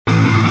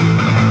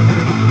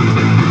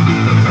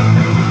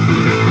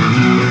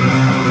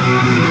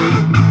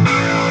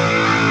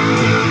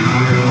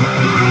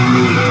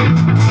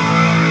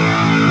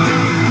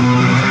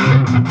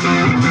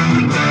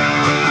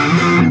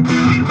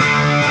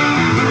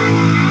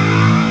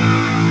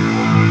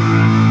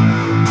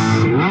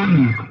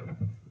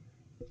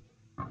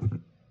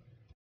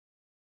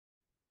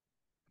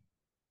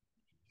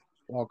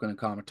Welcome to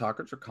Comic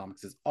Talkers, where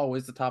comics is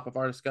always the top of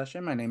our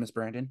discussion. My name is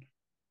Brandon,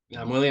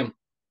 I'm William.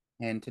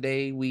 and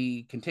today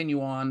we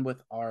continue on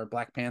with our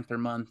Black Panther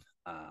month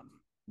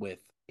with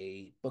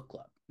a book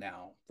club.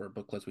 Now, for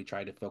book clubs, we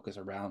try to focus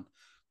around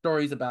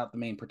stories about the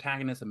main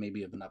protagonist and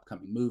maybe of an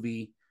upcoming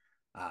movie.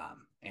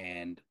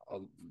 And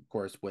of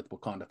course, with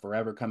Wakanda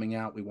Forever coming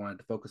out, we wanted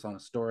to focus on a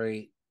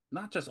story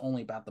not just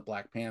only about the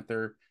Black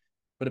Panther,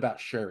 but about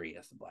Shuri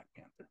as the Black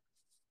Panther.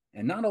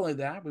 And not only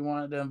that, we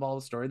wanted to involve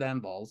a story that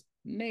involves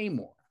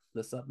Namor,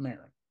 the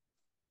submarine.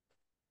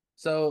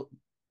 So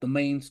the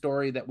main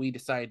story that we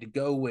decided to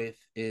go with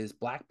is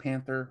Black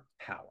Panther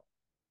Power.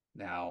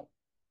 Now,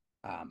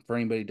 for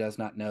anybody who does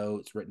not know,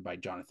 it's written by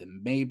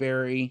Jonathan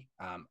Mayberry.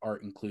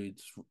 Art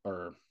includes,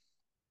 or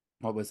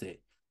what was it?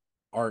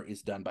 Art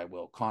is done by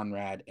Will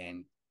Conrad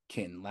and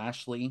Ken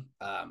Lashley.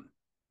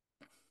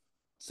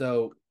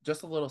 So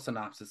just a little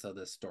synopsis of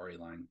this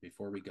storyline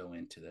before we go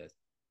into this.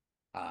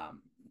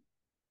 Um,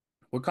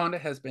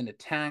 Wakanda has been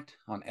attacked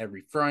on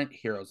every front.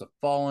 Heroes have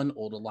fallen.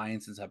 Old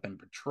alliances have been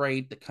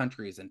betrayed. The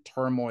country is in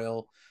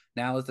turmoil.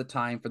 Now is the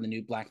time for the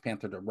new Black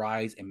Panther to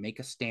rise and make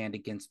a stand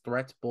against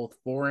threats both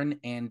foreign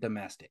and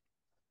domestic.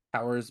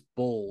 Power is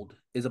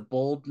a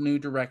bold new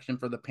direction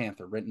for the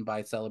Panther, written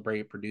by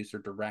celebrated producer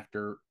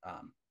director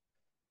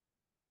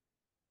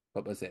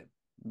what was it?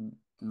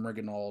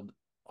 Reginald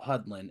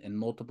Hudlin and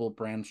multiple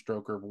Bram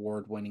Stoker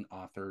award-winning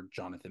author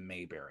Jonathan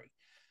Mayberry.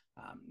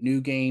 New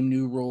game,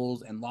 new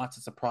rules, and lots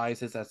of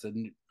surprises as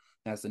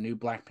the new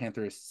Black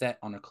Panther is set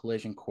on a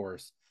collision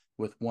course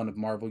with one of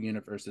Marvel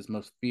Universe's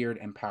most feared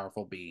and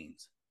powerful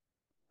beings.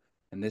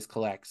 And this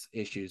collects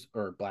issues,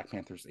 or Black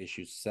Panther's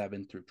issues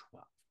 7 through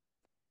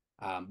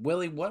 12.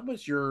 Willie, what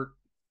was your,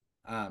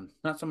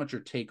 not so much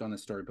your take on the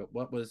story, but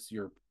what was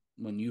your,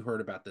 when you heard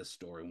about this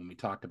story, when we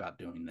talked about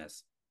doing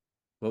this,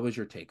 what was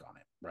your take on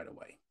it right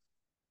away?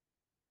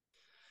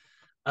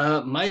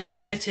 My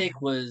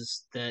take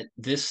was that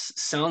this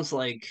sounds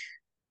like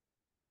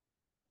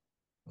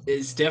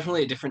it's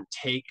definitely a different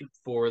take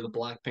for the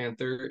Black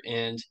Panther,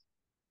 and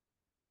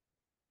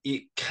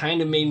it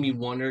kind of made me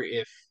wonder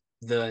if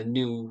the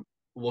new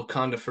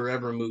Wakanda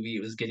Forever movie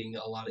was getting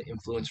a lot of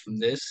influence from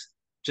this,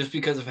 just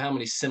because of how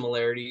many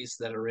similarities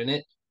that are in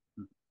it.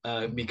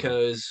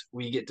 Because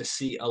we get to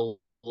see a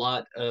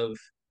lot of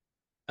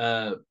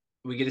uh,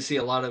 we get to see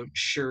a lot of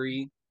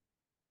Shuri,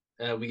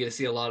 we get to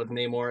see a lot of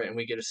Namor, and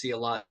we get to see a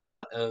lot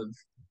of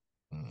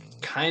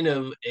kind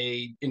of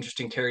a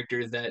interesting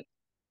character that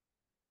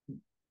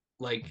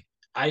like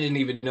I didn't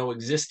even know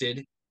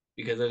existed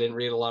because I didn't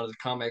read a lot of the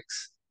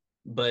comics.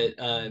 But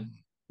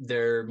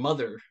their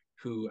mother,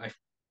 who I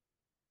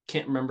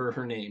can't remember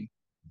her name,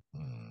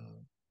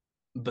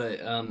 but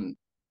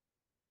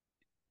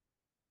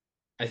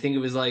I think it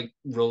was like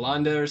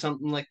Rolanda or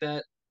something like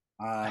that.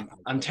 Um, I I'm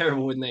can't,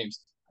 terrible with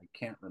names, I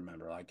can't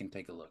remember. I can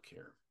take a look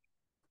here.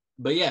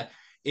 but yeah,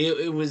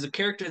 it was a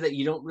character that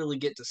you don't really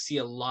get to see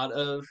a lot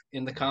of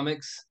in the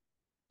comics.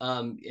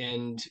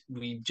 And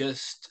we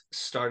just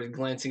started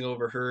glancing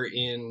over her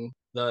in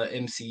the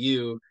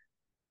MCU,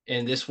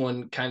 and this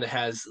one kind of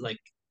has like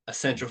a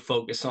central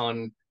focus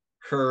on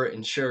her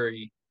and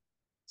Shuri.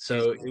 His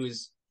So it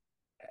was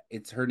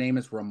it's her name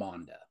is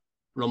Ramonda.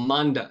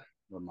 Ramonda.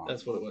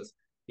 That's Ramonda. what it was.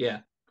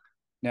 Yeah.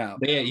 Now,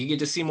 But yeah, you get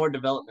to see more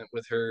development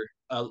with her,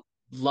 a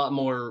lot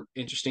more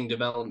interesting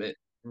development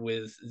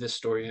with this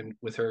story and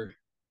with her.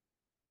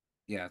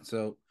 yeah,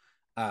 so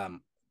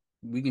um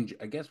we can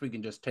I guess we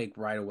can just take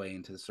right away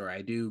into the story.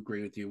 I do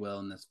agree with you, Will,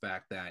 in this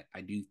fact that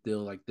I do feel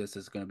like this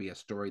is going to be a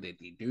story that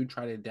they do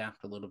try to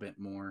adapt a little bit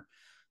more.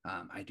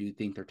 I do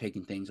think they're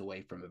taking things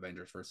away from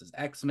Avengers versus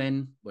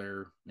X-Men,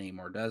 where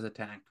Namor does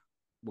attack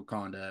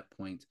Wakanda at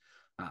points.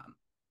 Um,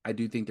 I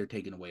do think they're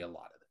taking away a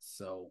lot of this.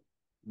 So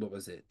what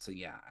was it? So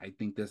yeah, I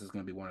think this is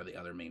going to be one of the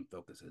other main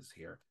focuses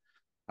here.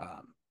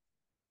 Um,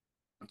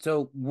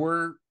 so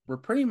we're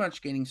pretty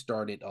much getting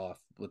started off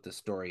with the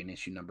story in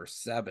issue number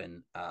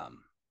 7.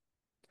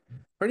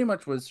 Pretty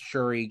much was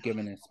Shuri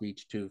giving a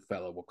speech to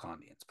fellow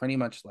Wakandians, pretty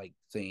much like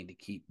saying to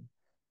keep,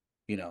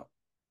 you know,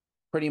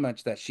 pretty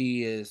much that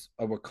she is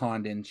a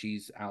Wakandan.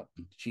 She's out.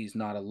 She's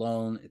not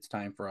alone. It's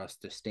time for us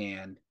to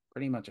stand.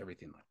 Pretty much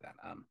everything like that.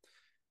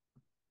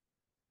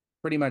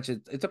 Pretty much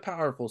it's a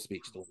powerful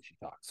speech the way she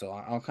talks. So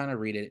I'll kind of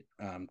read it.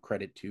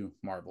 Credit to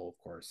Marvel,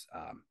 of course.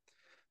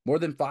 More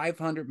than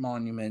 500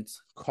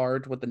 monuments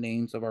carved with the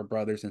names of our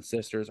brothers and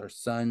sisters, our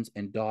sons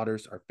and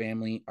daughters, our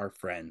family, our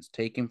friends,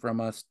 taken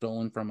from us,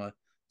 stolen from us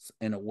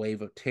in a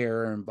wave of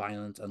terror and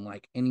violence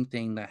unlike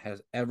anything that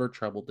has ever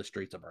troubled the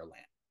streets of our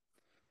land.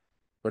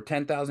 For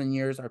 10,000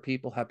 years, our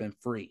people have been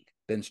free,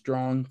 been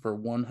strong. For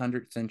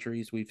 100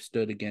 centuries, we've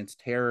stood against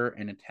terror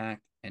and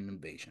attack and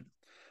invasion.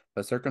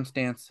 But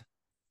circumstance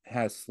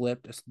has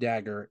slipped a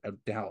dagger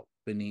of doubt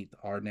beneath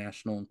our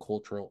national and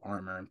cultural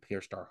armor and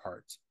pierced our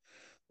hearts.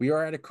 We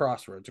are at a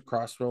crossroads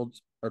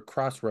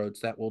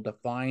that will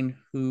define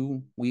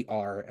who we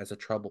are as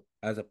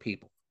a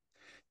people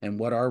and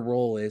what our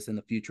role is in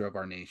the future of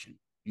our nation.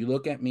 You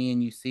look at me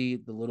and you see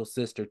the little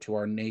sister to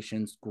our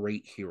nation's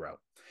great hero.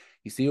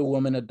 You see a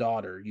woman, a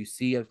daughter. You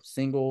see a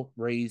single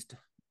raised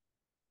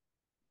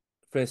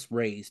fist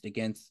raised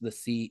against a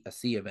sea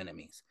of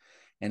enemies,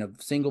 and a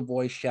single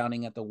voice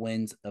shouting at the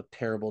winds of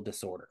terrible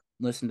disorder.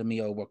 Listen to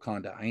me, O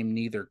Wakanda. I am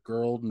neither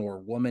girl nor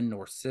woman,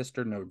 nor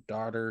sister, nor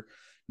daughter,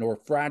 nor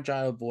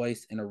fragile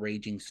voice in a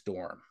raging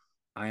storm.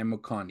 I am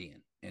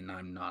Wakandian, and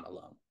I'm not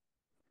alone.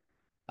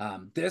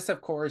 This,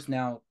 of course,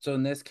 now, so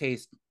in this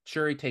case,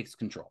 Shuri takes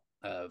control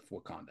of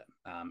Wakanda.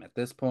 At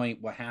this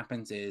point, what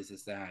happens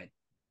is that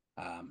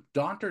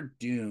Doctor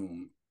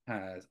Doom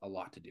has a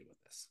lot to do with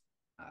this.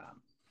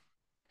 Um,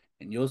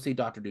 and you'll see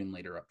Doctor Doom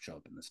later up show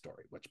up in the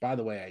story, which, by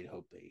the way, I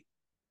hope they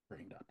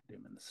bring Doctor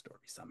Doom in the story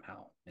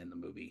somehow in the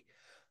movie.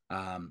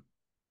 Um,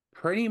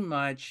 Pretty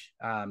much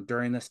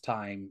during this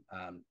time,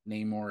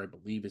 Namor, I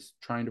believe, is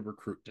trying to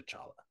recruit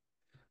T'Challa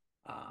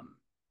um,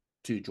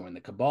 to join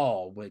the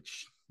Cabal,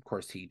 which, of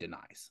course, he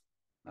denies.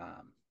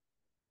 Um,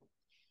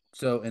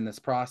 so in this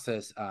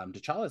process,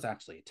 T'Challa is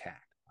actually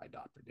attacked by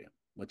Doctor Doom,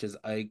 which is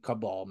a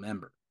Cabal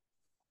member.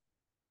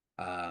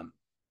 Um,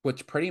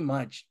 which pretty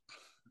much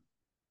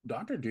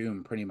Doctor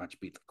Doom pretty much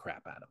beat the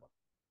crap out of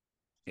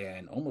him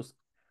and almost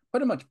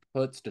pretty much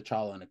puts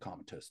T'Challa in a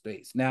comatose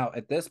space. Now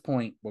at this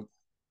point, well,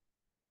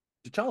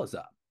 T'Challa's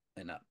up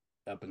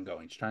and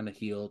going. He's trying to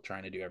heal,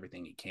 trying to do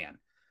everything he can.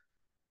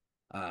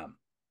 Um,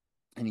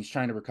 and he's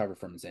trying to recover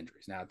from his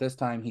injuries. Now at this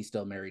time, he's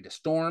still married to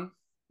Storm.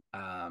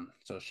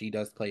 So she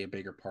does play a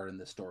bigger part in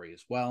the story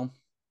as well.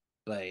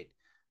 But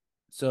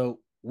so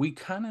we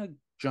kind of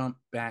jump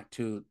back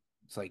to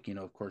it's like,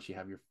 of course, you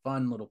have your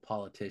fun little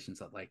politicians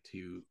that like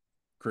to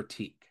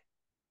critique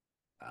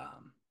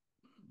um,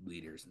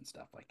 leaders and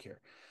stuff like here.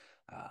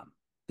 Um,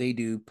 they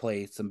do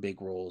play some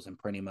big roles and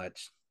pretty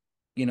much,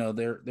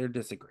 they're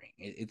disagreeing.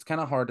 It's kind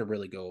of hard to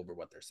really go over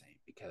what they're saying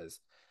because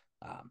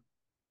um,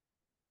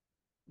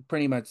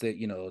 pretty much that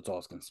it's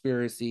all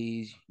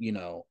conspiracies,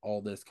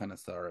 all this kind of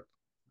stuff.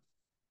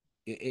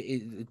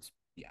 It's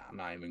yeah, I'm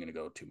not even going to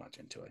go too much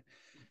into it,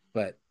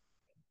 but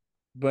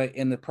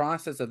in the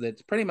process of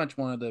it, pretty much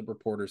one of the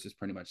reporters is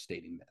pretty much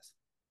stating this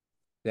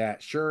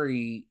that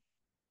Shuri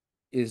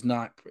is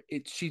not.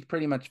 She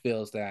pretty much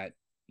feels that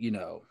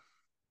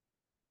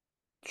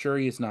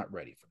Shuri is not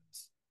ready for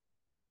this.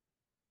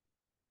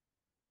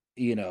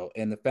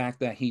 And the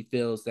fact that he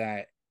feels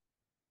that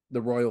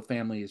the royal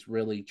family is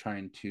really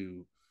trying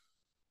to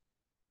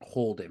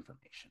hold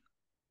information.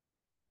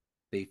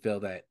 They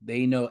feel that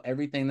they know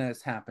everything that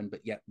has happened,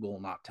 but yet will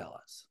not tell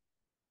us.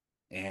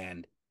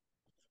 And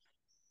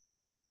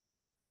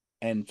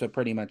so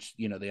pretty much,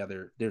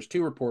 there's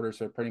two reporters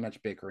who are pretty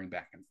much bickering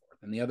back and forth.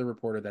 And the other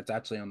reporter that's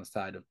actually on the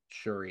side of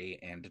Shuri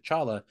and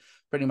T'Challa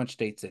pretty much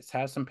states this: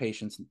 have some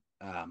patience.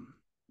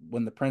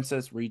 When the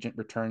Princess Regent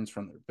returns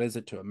from their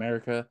visit to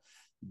America,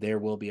 there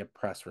will be a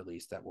press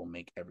release that will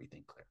make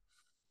everything clear.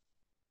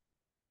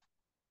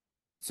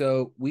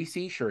 So we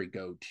see Shuri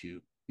go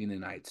to the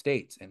United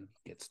States and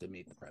gets to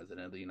meet the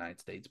President of the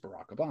United States,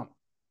 Barack Obama,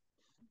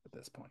 at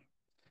this point.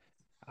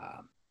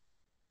 Um,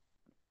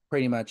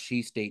 Pretty much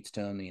she states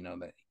to him,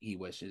 that he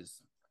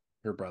wishes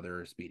her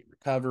brother a speedy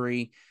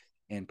recovery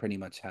and pretty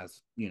much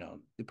has,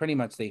 pretty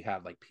much they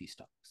have like peace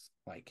talks.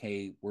 Like,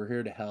 hey, we're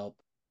here to help,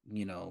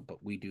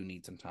 but we do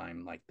need some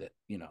time like that.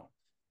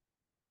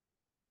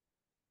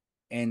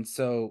 And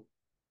so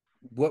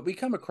what we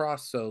come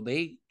across, so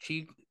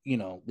she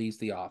leaves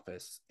the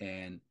office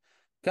and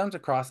comes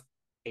across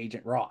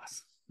Agent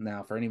Ross.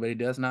 Now for anybody who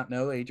does not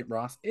know, Agent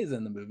Ross is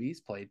in the movies,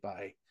 played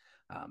by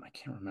I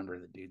can't remember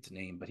the dude's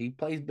name, but he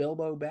plays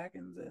Bilbo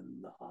Baggins in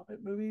the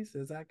Hobbit movies.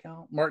 Does that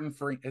count?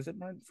 Is it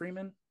Martin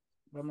Freeman,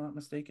 if I'm not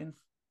mistaken?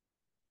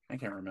 I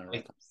can't remember.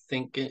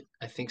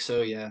 I think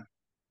so, yeah.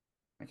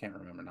 I can't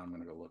remember. Now I'm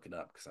gonna go look it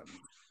up because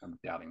I'm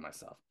doubting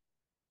myself.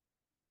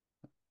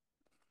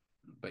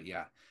 But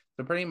yeah,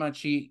 so pretty much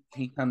he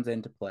comes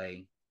into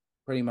play,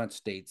 pretty much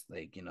states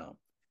like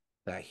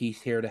that he's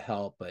here to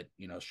help, but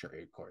sure,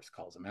 of course,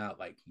 calls him out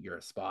like you're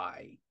a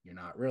spy, you're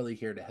not really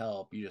here to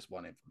help, you just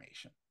want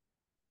information.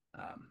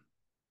 um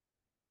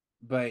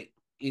but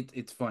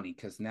it's funny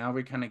because now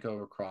we kind of go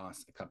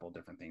across a couple of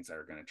different things that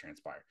are going to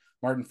transpire.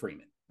 Martin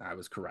Freeman, I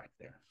was correct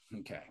there.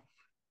 Okay.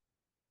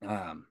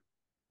 um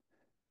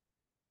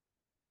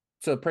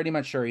so pretty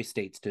much Shuri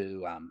states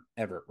to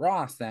Everett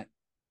Ross that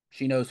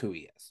she knows who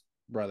he is.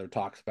 Brother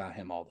talks about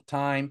him all the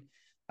time.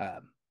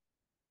 um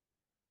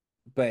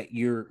but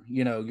you're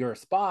a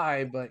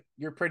spy, but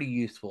you're pretty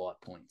useful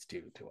at points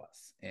too to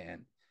us.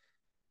 And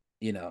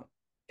you know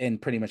and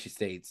pretty much he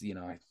states,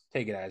 I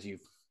take it as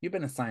you've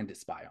been assigned to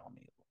spy on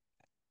me.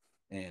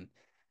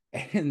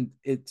 and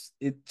it's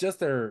just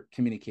their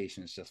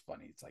communication is just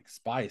funny. It's like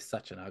spy is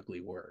such an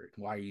ugly word,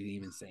 why are you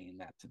even saying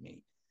that to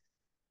me?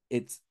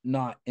 It's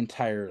not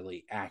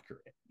entirely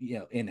accurate,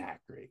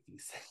 inaccurate, he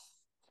says.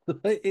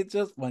 It's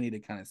just funny to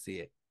kind of see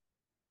it.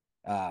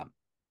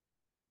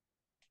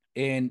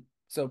 And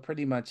so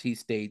pretty much he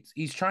states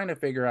he's trying to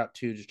figure out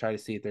too, to try to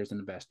see if there's an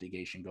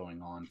investigation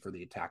going on for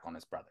the attack on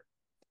his brother,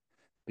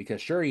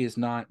 because Shuri is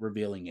not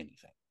revealing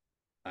anything.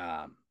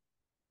 Um,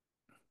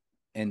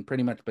 and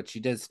pretty much, but she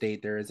does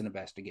state there is an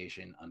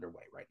investigation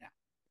underway right now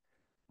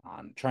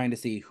on trying to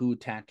see who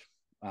attacked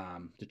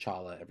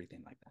T'Challa,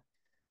 everything like that.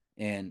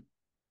 And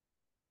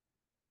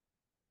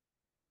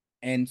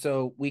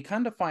so we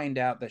kind of find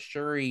out that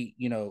Shuri,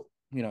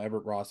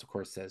 Everett Ross, of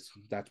course, says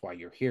that's why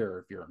you're here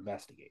if you're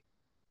investigating.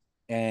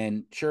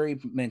 And Shuri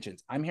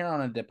mentions, I'm here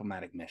on a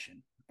diplomatic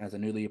mission as a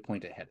newly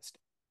appointed head of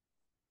state.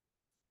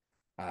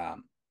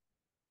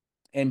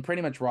 And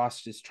pretty much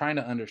Ross is trying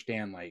to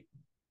understand, like,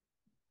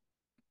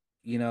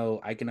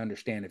 I can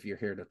understand if you're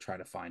here to try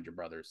to find your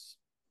brother's,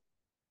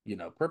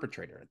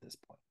 perpetrator at this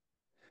point.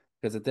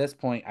 Because at this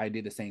point, I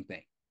do the same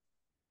thing.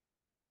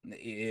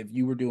 If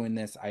you were doing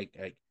this,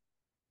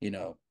 you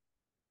know,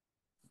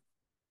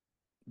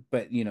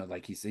 but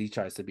like he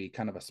tries to be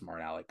kind of a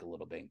smart aleck a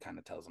little bit and kind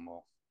of tells him,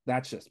 well,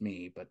 that's just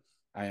me, but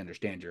I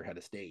understand you're head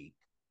of state.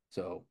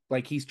 So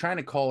like he's trying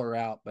to call her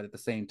out, but at the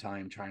same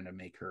time trying to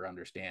make her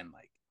understand,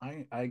 like,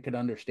 I could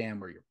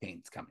understand where your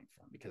pain's coming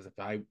from, because if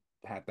I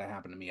had that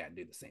happen to me, I'd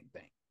do the same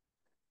thing.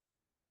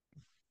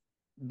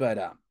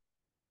 But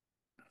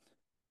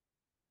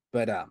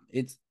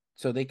it's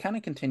so they kind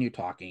of continue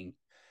talking,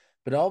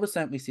 but all of a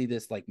sudden we see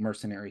this like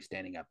mercenary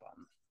standing up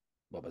on,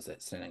 what was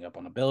it, standing up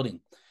on a building,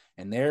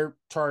 and they're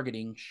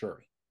targeting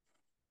Shuri.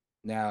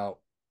 Now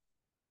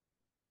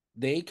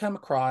they come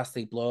across,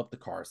 they blow up the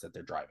cars that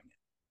they're driving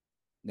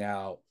in.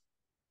 Now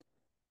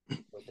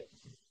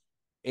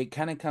it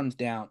kind of comes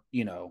down,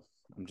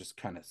 I'm just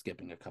kind of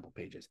skipping a couple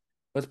pages.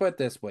 Let's put it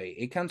this way: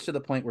 it comes to the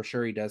point where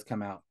Shuri does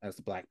come out as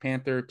the Black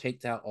Panther,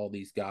 takes out all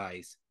these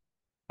guys,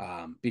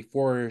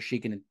 before they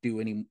can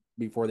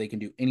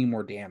do any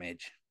more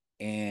damage,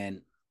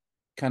 and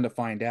kind of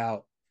find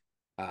out,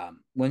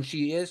 when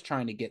she is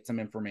trying to get some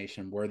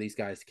information where these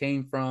guys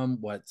came from,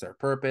 what's their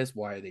purpose,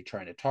 why are they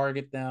trying to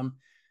target them.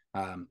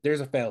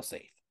 There's a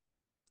failsafe,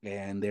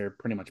 and they're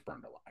pretty much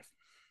burned alive.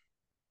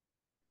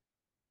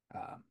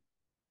 Um,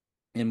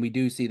 and we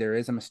do see there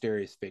is a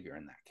mysterious figure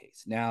in that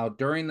case. Now,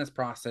 during this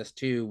process,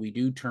 too, we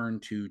do turn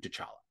to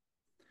T'Challa.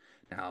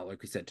 Now,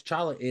 like we said,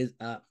 T'Challa is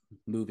up,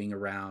 moving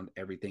around,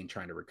 everything,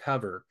 trying to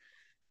recover.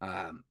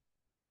 Um,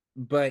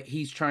 but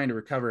he's trying to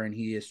recover, and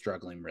he is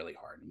struggling really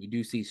hard. And we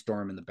do see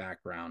Storm in the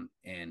background,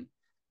 and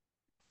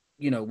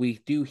we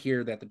do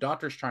hear that the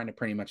doctor's trying to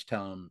pretty much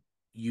tell him,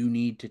 you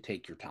need to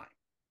take your time.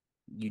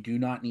 You do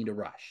not need to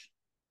rush.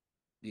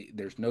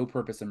 There's no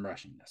purpose in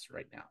rushing this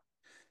right now.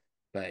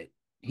 But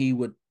he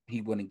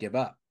wouldn't give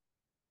up,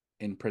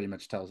 and pretty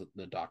much tells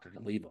the doctor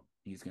to leave him.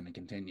 He's going to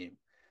continue.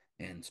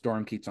 And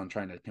Storm keeps on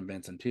trying to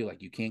convince him too,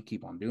 like, you can't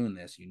keep on doing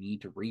this. You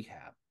need to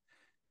rehab.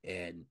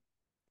 And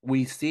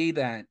we see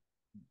that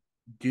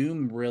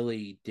Doom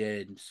really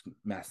did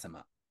mess him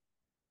up.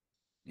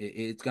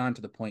 It's gone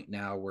to the point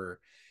now where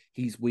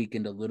he's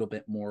weakened a little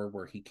bit more,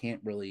 where he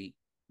can't really,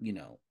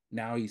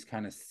 now he's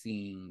kind of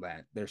seeing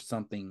that there's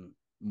something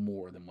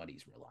more than what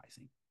he's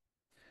realizing.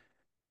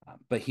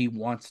 But he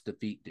wants to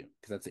defeat Doom,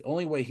 because that's the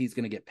only way he's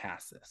going to get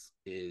past this,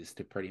 is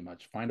to pretty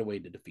much find a way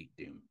to defeat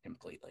Doom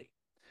completely.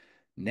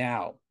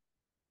 Now,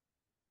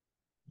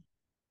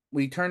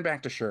 we turn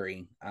back to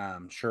Shuri.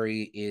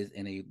 Shuri is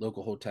in a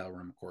local hotel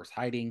room, of course,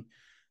 hiding,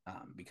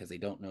 because they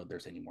don't know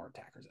there's any more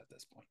attackers at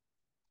this point.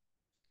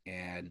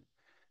 And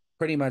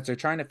pretty much they're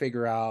trying to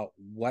figure out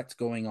what's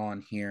going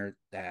on here,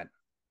 that,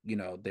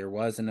 there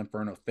was an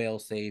Inferno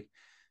failsafe,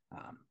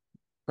 um,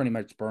 pretty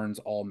much burns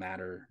all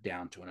matter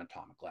down to an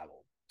atomic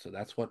level. So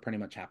that's what pretty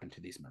much happened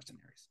to these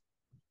mercenaries.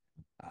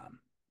 Um,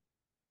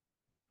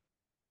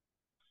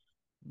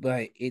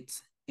 but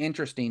it's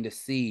interesting to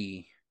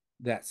see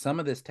that some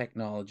of this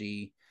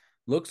technology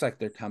looks like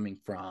they're coming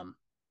from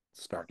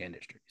Stark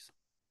Industries.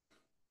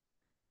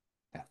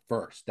 At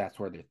first, that's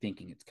where they're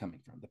thinking it's coming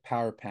from. The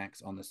power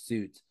packs on the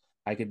suits,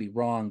 I could be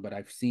wrong, but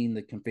I've seen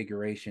the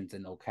configurations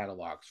in old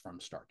catalogs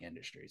from Stark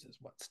Industries, is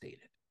what's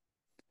stated.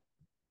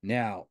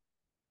 Now,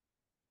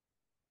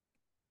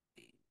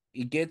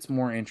 it gets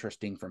more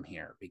interesting from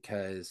here,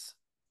 because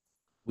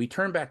we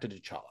turn back to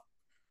T'Challa.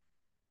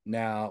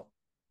 Now,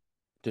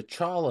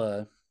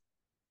 T'Challa,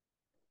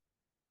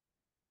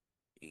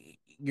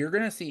 you're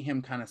going to see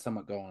him kind of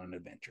somewhat go on an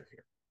adventure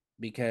here,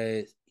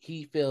 because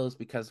he feels,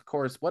 because of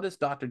course, what does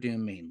Doctor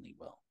Doom mainly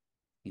will?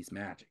 He's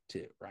magic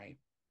too, right?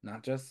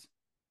 Not just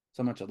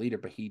so much a leader,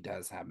 but he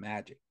does have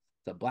magic.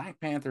 The Black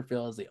Panther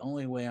feels the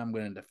only way I'm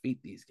going to defeat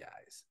these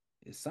guys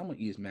is somewhat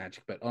use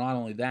magic, but not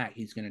only that,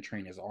 he's going to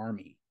train his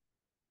army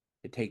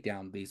to take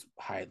down these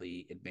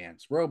highly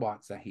advanced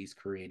robots that he's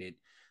created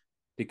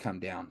to come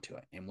down to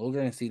it. And we're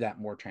going to see that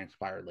more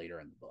transpire later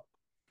in the book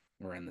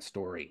or in the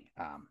story.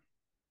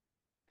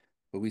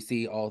 But we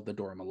see all the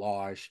Dora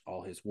Milaje,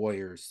 all his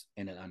warriors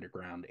in an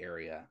underground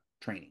area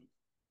training.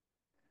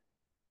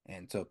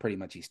 And so pretty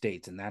much he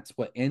states, and that's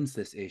what ends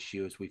this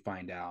issue, as we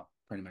find out,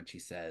 pretty much he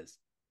says,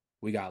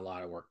 we got a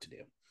lot of work to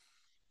do.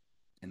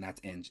 And that's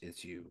ends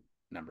issue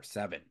number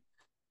 7.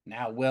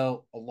 Now,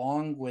 Will,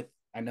 along with,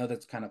 I know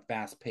that's kind of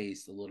fast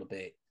paced a little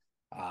bit,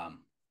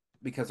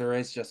 because there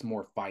is just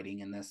more fighting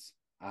in this.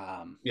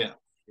 Yeah.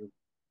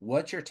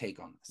 What's your take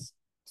on this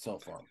so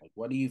far? Like,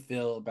 what do you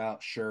feel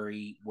about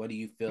Shuri? What do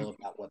you feel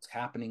about what's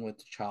happening with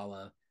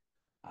T'Challa?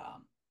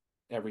 Um,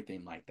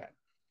 Everything like that.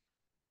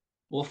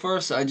 Well,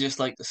 first, I just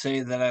like to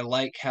say that I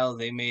like how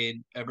they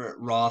made Everett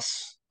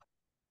Ross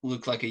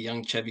look like a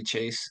young Chevy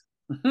Chase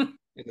in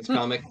this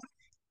comic.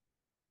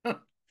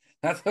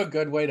 That's a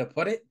good way to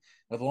put it.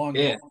 With long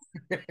Yeah.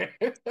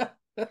 hair.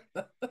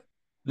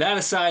 That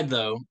aside,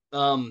 though,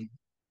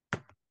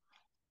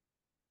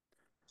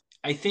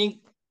 I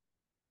think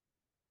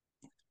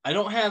I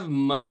don't have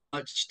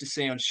much to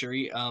say on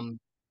Shuri.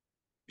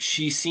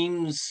 She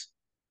seems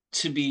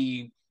to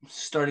be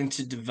starting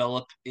to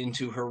develop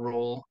into her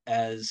role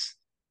as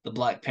the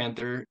Black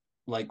Panther,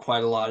 like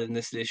quite a lot in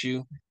this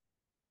issue,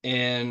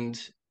 and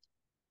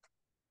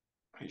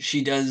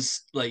she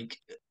does like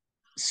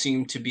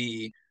seem to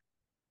be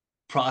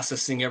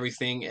processing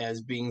everything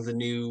as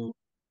being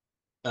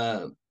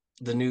uh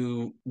the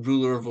new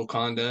ruler of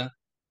Wakanda.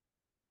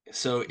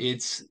 So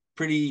it's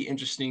pretty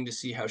interesting to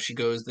see how she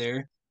goes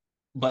there.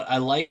 But I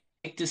like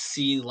to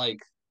see like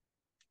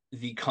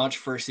the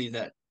controversy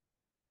that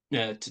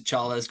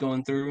T'Challa is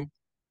going through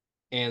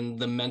and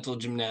the mental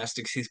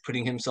gymnastics he's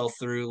putting himself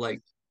through. Like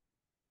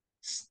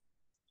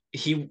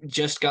he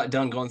just got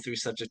done going through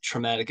such a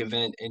traumatic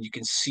event, and you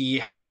can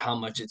see how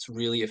much it's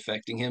really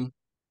affecting him.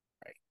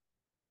 Right.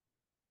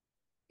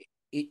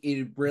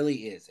 It really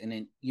is.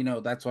 And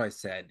that's why I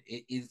said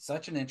it's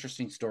such an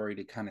interesting story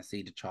to kind of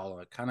see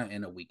T'Challa kind of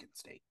in a weakened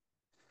state.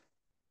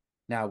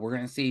 Now we're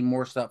going to see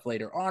more stuff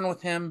later on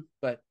with him,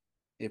 but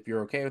if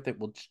you're okay with it,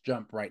 we'll just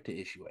jump right to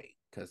issue 8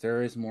 because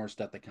there is more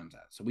stuff that comes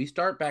out. So we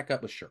start back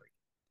up with Shuri.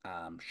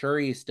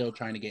 Shuri is still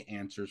trying to get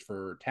answers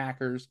for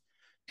attackers,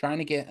 trying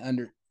to get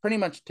under pretty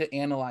much to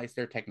analyze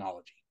their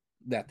technology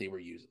that they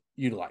were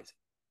utilizing.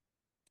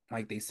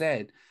 Like they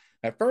said,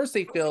 at first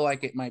they feel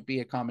like it might be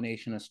a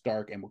combination of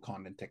Stark and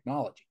Wakandan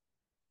technology.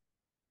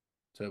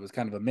 So it was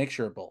kind of a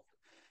mixture of both.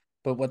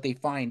 But what they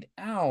find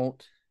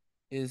out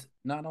is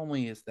not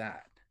only is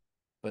that,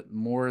 but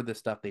more of the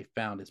stuff they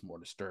found is more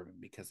disturbing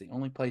because the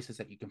only places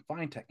that you can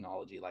find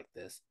technology like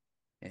this,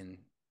 and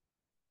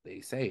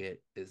they say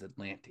it, is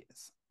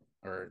Atlantis,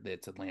 or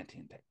it's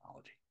Atlantean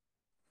technology.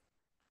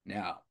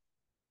 Now,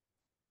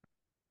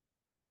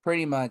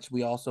 pretty much,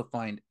 we also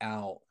find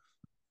out,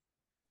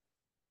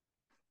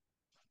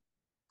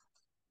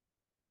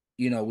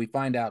 we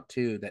find out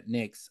too that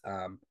Nyx,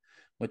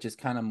 which is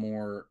kind of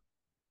more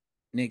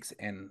Nyx,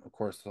 and of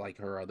course, like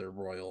her other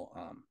royal,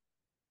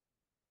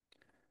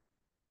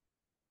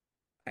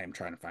 I am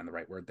trying to find the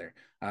right word there.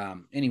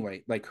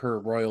 Anyway, like her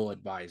royal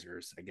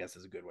advisors, I guess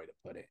is a good way to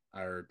put it,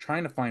 are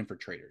trying to find for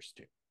traitors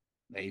too.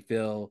 They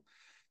feel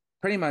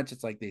pretty much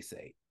it's like they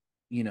say,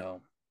 you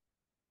know,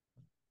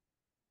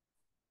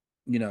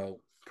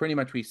 pretty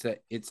much we said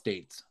it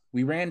states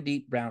we ran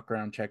deep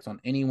background checks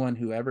on anyone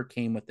who ever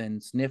came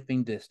within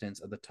sniffing distance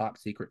of the top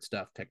secret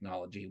stuff,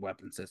 technology,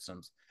 weapon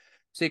systems,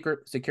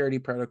 secret security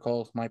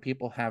protocols. My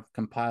people have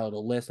compiled a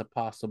list of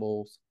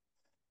possibles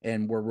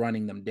and we're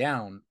running them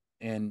down.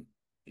 And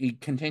he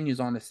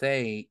continues on to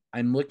say,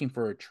 I'm looking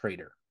for a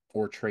traitor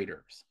or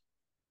traitors.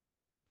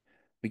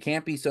 We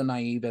can't be so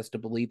naive as to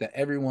believe that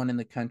everyone in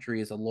the country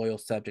is a loyal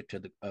subject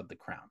of the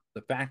crown.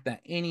 The fact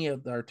that any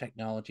of our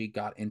technology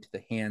got into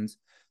the hands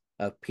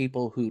of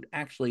people who'd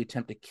actually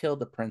attempt to kill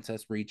the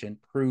princess regent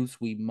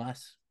proves we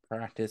must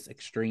practice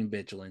extreme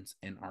vigilance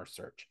in our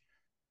search.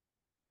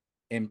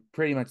 And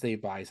pretty much they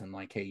advise him,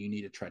 like, hey, you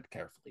need to tread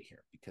carefully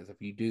here because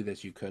if you do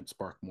this, you could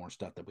spark more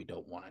stuff that we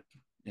don't want to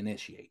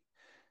initiate.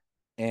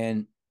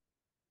 And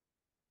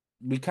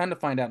we kind of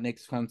find out, Nick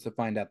comes to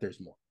find out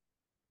there's more.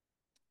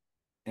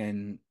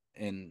 And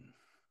and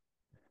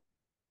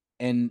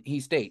and he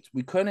states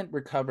we couldn't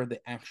recover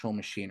the actual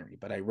machinery,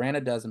 but I ran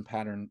a dozen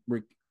pattern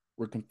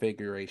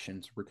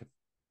reconfigurations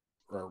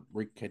or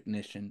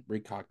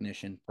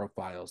recognition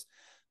profiles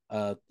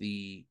of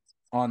the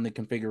on the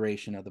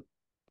configuration of the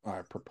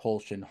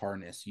propulsion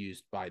harness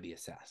used by the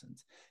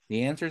assassins.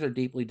 The answers are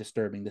deeply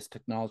disturbing. This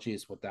technology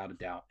is without a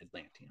doubt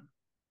Atlantean.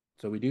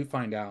 So we do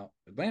find out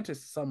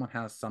Atlantis someone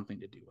has something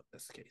to do with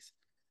this case.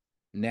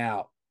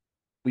 Now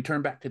we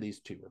turn back to these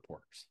two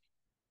reporters.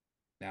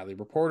 Now the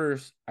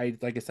reporters,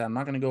 like I said, I'm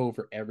not going to go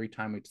over every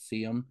time we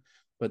see them,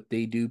 but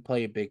they do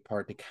play a big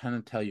part to kind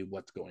of tell you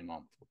what's going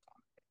on with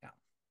Wakanda right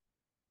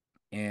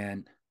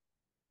now.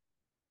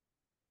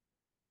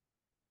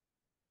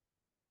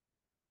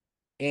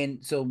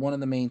 And so one of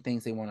the main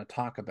things they want to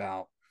talk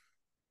about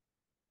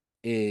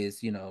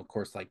is, of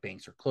course, like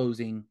banks are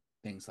closing,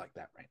 things like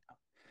that right now.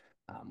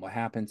 What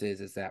happens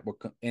is that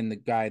and the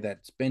guy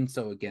that's been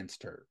so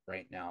against her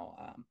right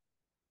now,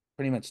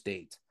 pretty much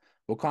states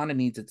Wakanda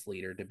needs its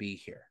leader to be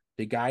here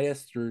to guide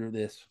us through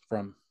this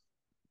from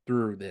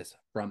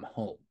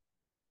home.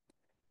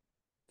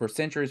 For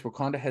centuries,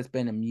 Wakanda has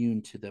been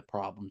immune to the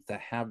problems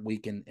that have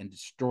weakened and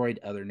destroyed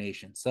other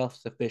nations. Self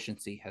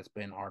sufficiency has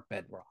been our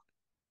bedrock.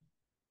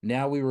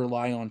 Now we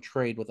rely on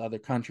trade with other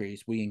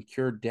countries. We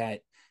incur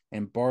debt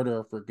and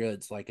barter for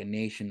goods like a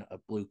nation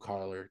of blue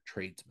collar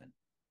tradesmen.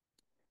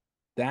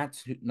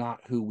 That's not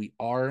who we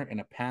are,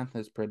 and a path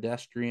as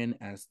pedestrian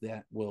as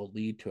that will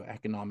lead to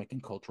economic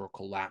and cultural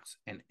collapse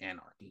and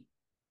anarchy.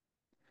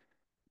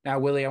 Now,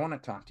 Willie, I want to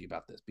talk to you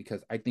about this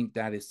because I think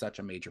that is such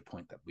a major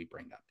point that we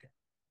bring up here.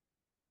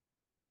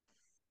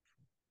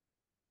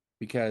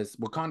 because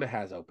Wakanda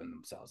has opened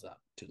themselves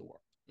up to the world.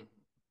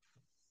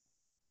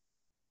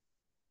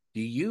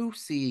 Do you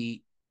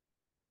see,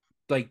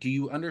 like, do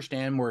you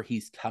understand where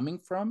he's coming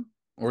from?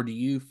 Or do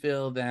you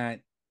feel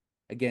that,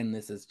 again,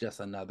 this is just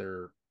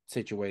another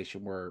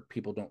situation where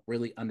people don't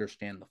really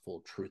understand the full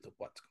truth of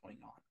what's going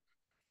on?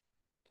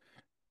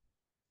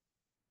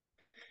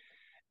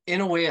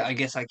 In a way, I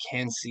guess I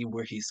can see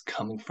where he's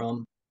coming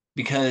from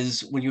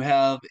because when you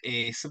have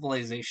a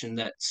civilization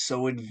that's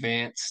so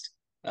advanced,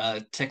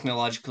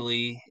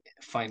 technologically,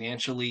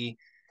 financially,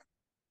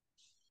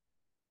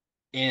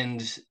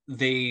 and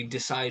they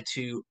decide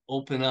to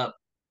open up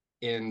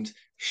and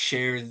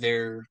share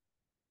their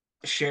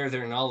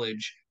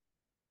knowledge,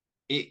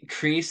 it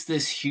creates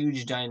this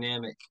huge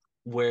dynamic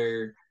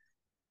where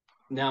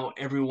now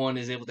everyone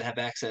is able to have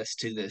access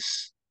to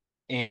this,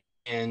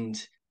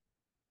 and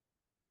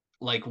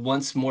like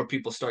once more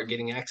people start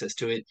getting access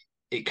to it,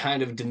 it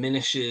kind of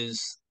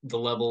diminishes the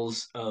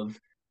levels of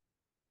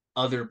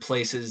other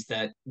places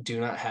that do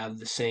not have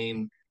the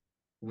same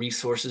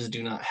resources,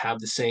 do not have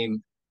the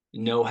same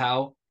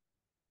know-how.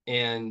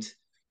 And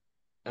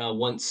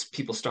once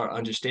people start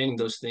understanding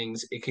those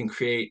things, it can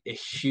create a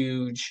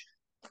huge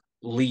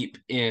leap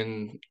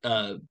in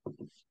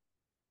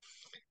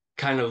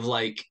kind of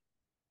like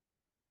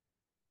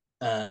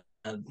uh,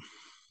 uh,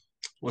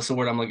 what's the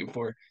word I'm looking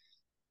for?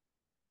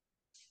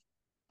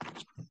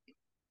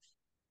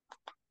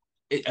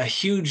 A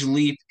huge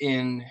leap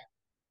in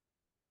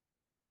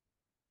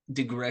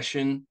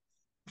digression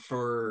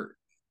for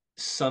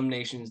some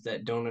nations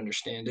that don't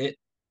understand it.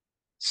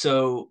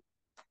 So,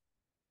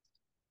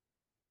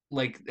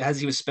 like as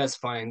he was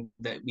specifying,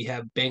 that we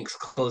have banks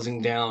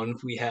closing down,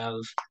 we have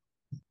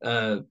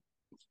uh,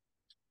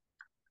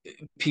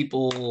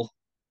 people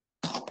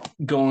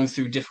going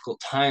through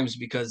difficult times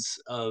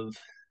because of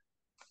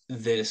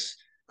this.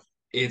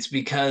 It's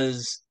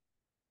because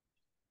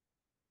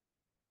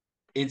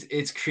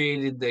it's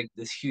created like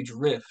this huge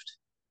rift,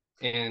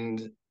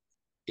 and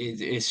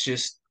it's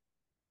just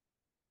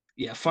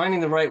yeah, finding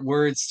the right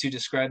words to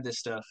describe this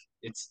stuff.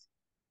 It's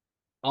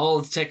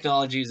all the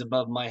technology is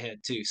above my head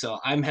too, so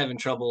I'm having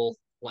trouble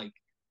like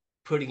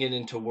putting it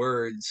into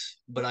words,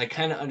 but I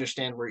kind of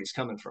understand where he's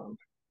coming from.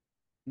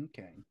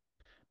 Okay.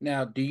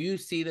 Now, do you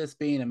see this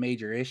being a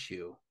major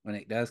issue when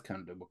it does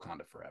come to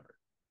Wakanda Forever?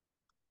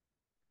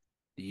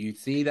 Do you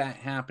see that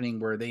happening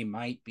where they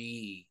might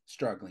be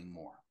struggling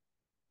more?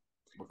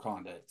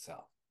 Wakanda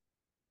itself.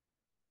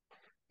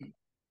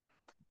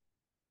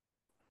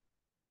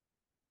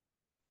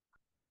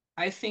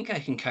 I think I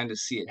can kind of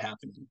see it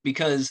happening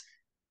because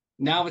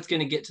now it's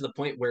going to get to the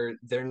point where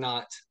they're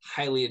not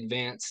highly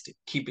advanced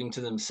keeping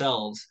to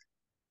themselves.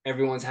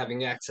 Everyone's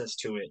having access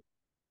to it.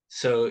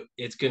 So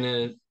it's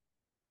gonna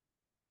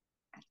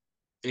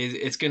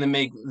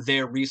make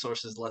their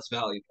resources less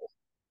valuable.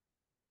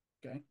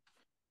 Okay.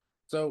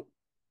 So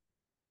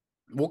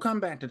we'll come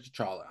back to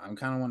T'Challa. I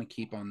kind of want to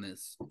keep on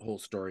this whole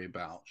story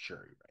about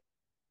Shuri,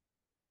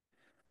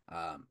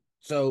 right?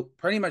 So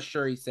pretty much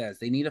Shuri says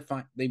they need to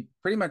find. They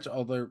pretty much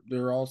all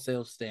they're all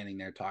still standing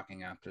there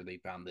talking after they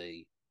found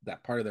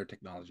that part of their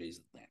technology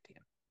is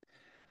Atlantean.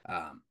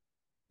 Um,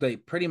 they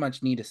pretty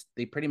much need to.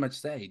 They pretty much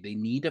say they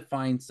need to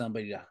find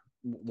somebody to.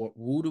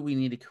 Who do we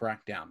need to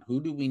crack down?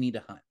 Who do we need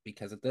to hunt?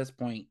 Because at this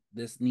point,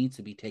 this needs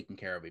to be taken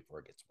care of before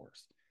it gets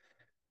worse.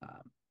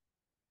 Um,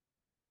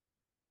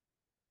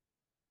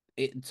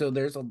 so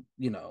there's a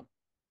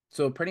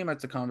so pretty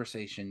much the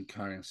conversation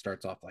kind of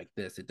starts off like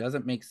this. It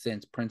doesn't make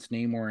sense. Prince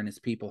Namor and his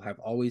people have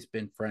always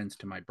been friends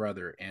to my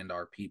brother and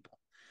our people.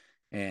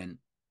 And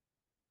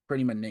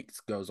pretty much Nix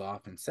goes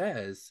off and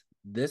says,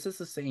 this is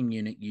the same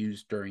unit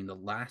used during the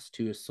last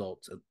two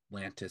assaults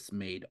Atlantis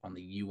made on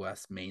the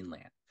US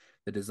mainland.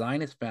 The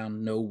design is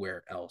found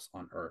nowhere else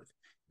on Earth,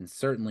 and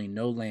certainly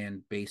no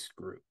land based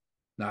group,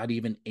 not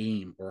even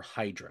AIM or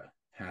Hydra,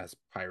 has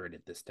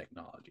pirated this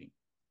technology,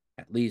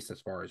 at least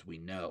as far as we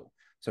know.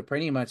 So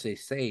pretty much they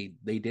say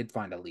they did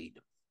find a lead.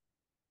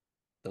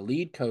 The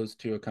lead goes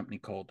to a company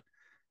called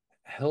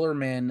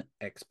Hillerman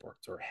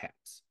Exports, or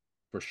HEX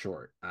for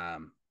short.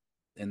 And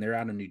they're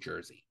out of New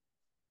Jersey.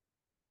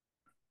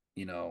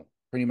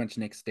 Pretty much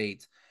Nick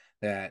states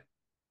that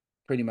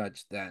pretty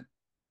much that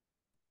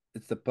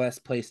it's the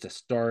best place to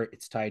start.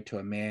 It's tied to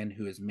a man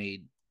who has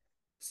made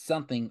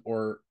something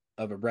or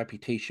of a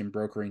reputation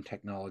brokering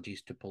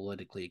technologies to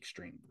politically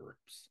extreme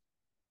groups.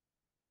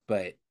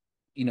 But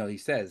he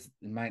says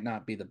it might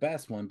not be the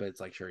best one, but it's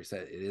like Sherry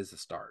said, it is a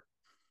start.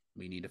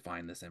 We need to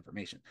find this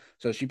information.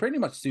 So she pretty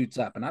much suits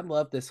up, and I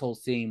love this whole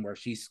scene where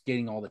she's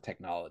getting all the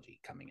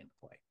technology coming into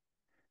play.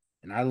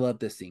 And I love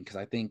this scene because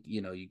I think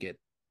you get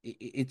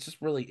it's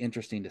just really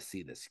interesting to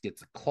see this. You get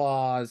the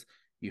claws,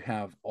 you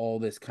have all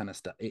this kind of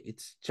stuff.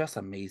 It's just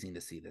amazing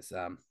to see this.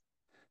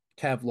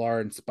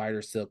 Kevlar and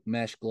spider silk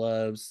mesh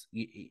gloves.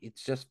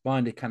 It's just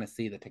fun to kind of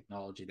see the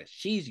technology that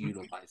she's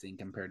utilizing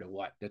compared to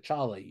what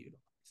T'Challa utilized.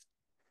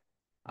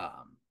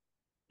 Um,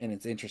 and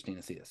it's interesting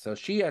to see this. So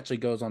she actually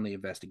goes on the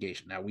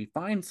investigation. Now we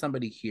find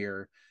somebody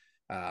here,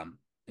 and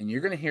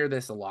you're going to hear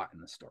this a lot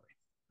in the story.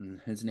 And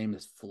his name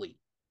is Fleet.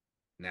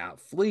 Now,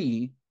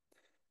 Flea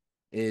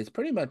is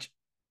pretty much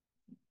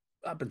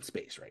up in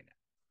space right now.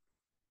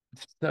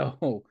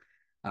 So,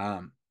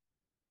 um,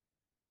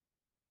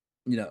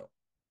 you know,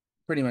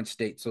 pretty much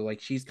states so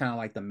like she's kind of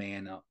like the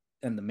man up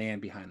and the man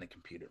behind the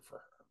computer for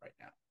her right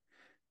now.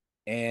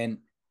 And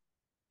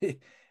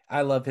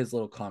I love his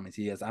little comments.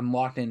 He goes, I'm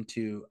locked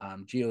into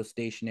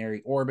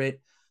geostationary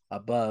orbit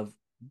above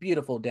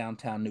beautiful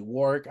downtown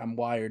Newark. I'm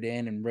wired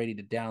in and ready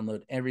to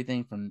download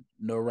everything from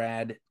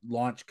NORAD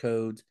launch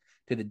codes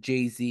to the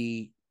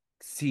Jay-Z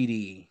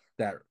CD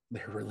that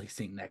they're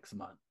releasing next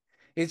month.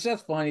 It's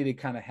just funny to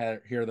kind of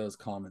hear those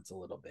comments a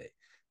little bit.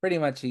 Pretty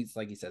much, he's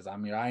like he says,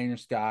 I'm your eye in your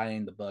sky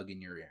and the bug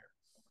in your ear.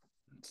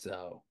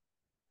 So,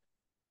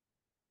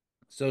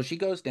 so she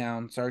goes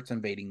down, starts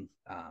invading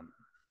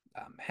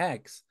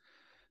Hex,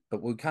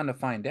 but we kind of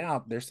find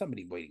out there's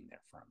somebody waiting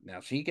there for him. Now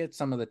she gets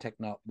some of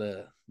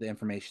the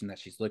information that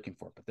she's looking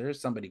for, but there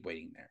is somebody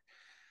waiting there,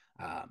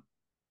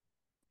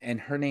 and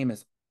her name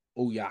is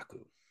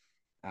Oyaku.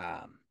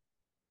 Um,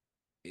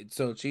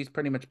 so she's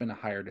pretty much been a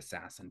hired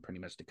assassin, pretty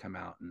much to come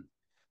out and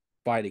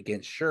fight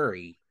against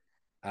Shuri.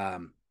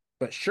 Um,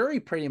 but Shuri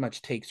pretty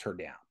much takes her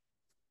down.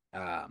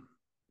 Um,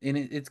 and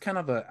it's kind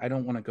of a I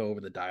don't want to go over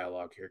the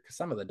dialogue here because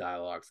some of the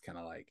dialogue's kind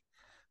of like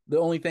the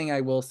only thing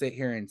I will sit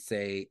here and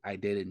say I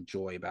did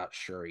enjoy about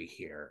Shuri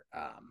here.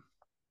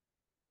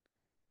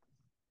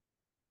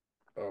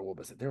 Or what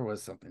was it? There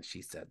was something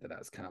she said that I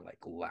was kind of like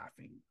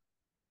laughing.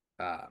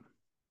 Um,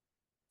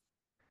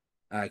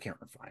 I can't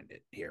find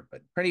it here,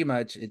 but pretty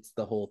much it's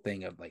the whole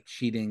thing of like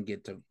she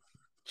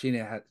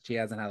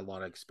hasn't had a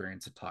lot of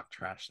experience to talk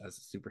trash as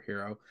a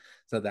superhero,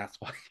 so that's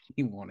why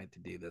she wanted to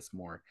do this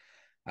more.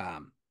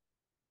 Um,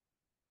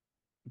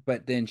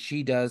 but then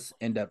she does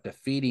end up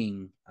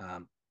defeating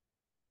um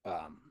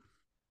I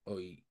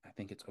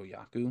think it's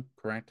Oyaku,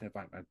 correct? If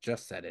I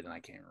just said it and I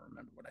can't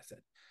remember what I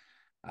said.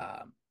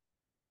 Um,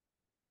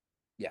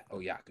 yeah,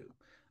 Oyaku.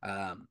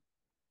 Um,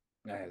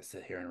 I had to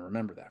sit here and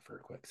remember that for a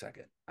quick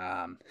second.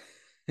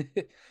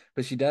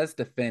 But she does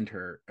defend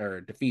her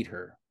or defeat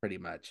her pretty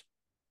much,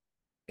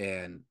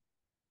 and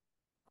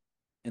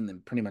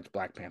then pretty much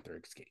Black Panther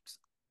escapes,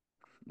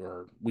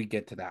 or we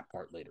get to that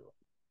part later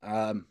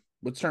on.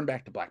 Let's turn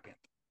back to Black Panther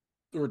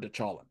or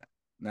T'Challa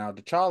now. Now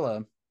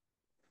T'Challa,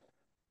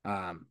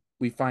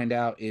 we find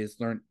out is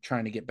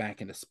trying to get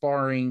back into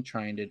sparring,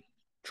 trying to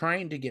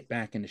get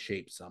back into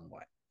shape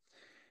somewhat,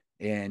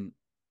 and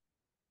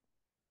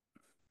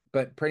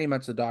but pretty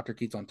much the doctor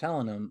keeps on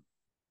telling him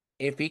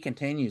if he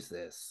continues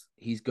this,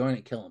 he's going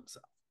to kill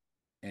himself.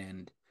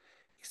 And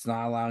it's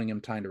not allowing him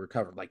time to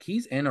recover. Like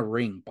he's in a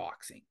ring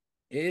boxing.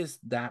 Is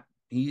that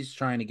he's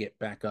trying to get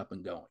back up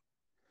and going.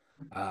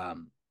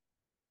 Um,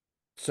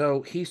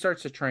 so he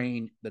starts to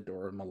train the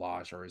Dora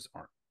Milaje or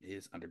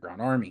his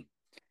underground army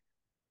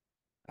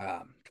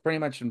to pretty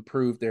much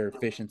improve their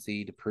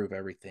efficiency, to prove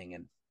everything.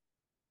 And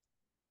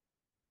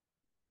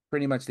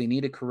pretty much they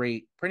need to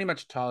create, pretty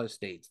much taller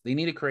states, they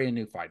need to create a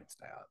new fighting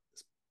style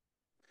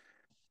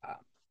uh,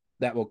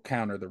 that will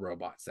counter the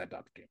robots that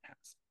Dr. Doom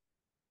has.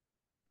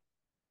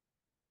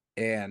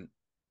 And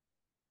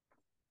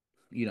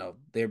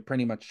they're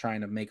pretty much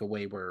trying to make a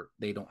way where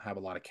they don't have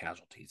a lot of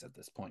casualties at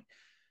this point.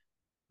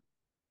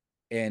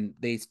 And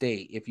they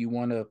state if you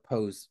want to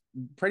oppose,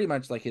 pretty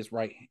much like his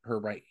right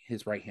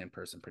hand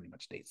person pretty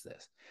much states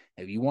this: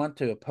 if you want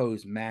to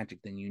oppose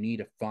magic, then you need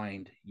to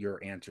find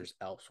your answers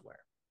elsewhere.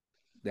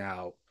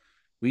 Now,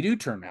 we do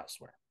turn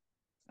elsewhere.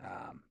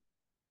 Um,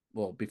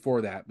 well,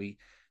 before that, we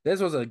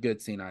this was a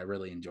good scene. I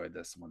really enjoyed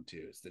this one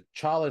too. Is that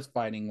Chala's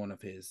fighting one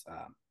of his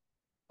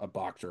a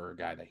boxer or a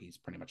guy that he's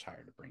pretty much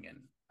hired to bring in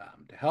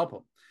to help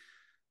him,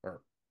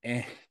 or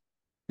and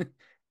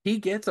he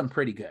gets him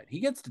pretty good. He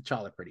gets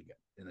T'Challa pretty good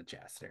in the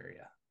chest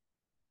area.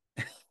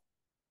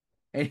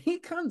 And he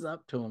comes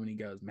up to him and he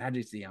goes,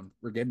 Majesty,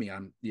 forgive me,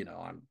 and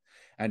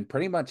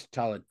pretty much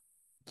T'Challa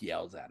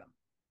yells at him,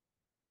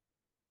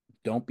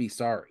 don't be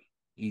sorry.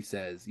 He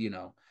says,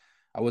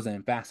 I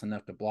wasn't fast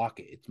enough to block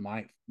it. It's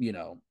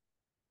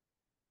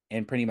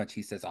and pretty much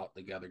he says,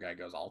 the other guy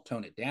goes, I'll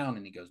tone it down.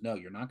 And he goes, no,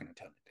 you're not going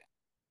to tone it down.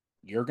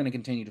 You're going to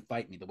continue to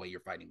fight me the way you're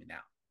fighting me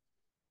now.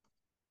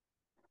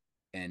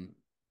 And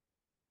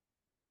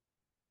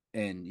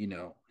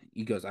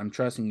he goes, I'm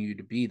trusting you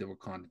to be the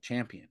Wakanda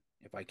champion.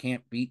 If I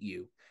can't beat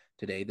you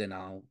today, then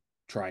I'll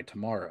try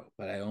tomorrow,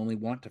 but I only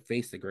want to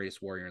face the greatest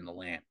warrior in the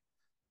land.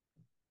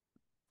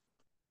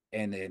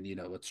 And then,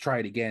 let's try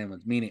it again.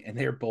 Let's mean it. And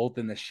they're both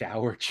in the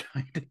shower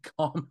trying to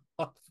calm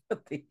off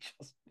what they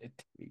just did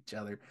to each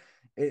other.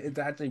 It's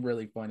actually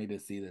really funny to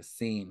see this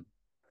scene.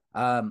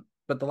 But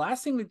the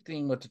last thing with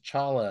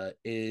T'Challa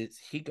is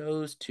he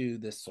goes to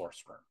this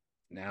sorcerer.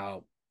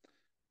 Now,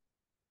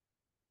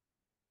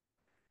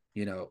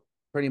 you know,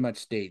 pretty much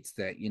states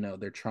that,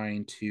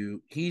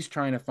 he's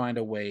trying to find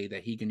a way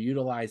that he can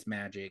utilize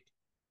magic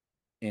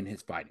in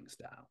his fighting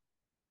style.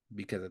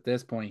 Because at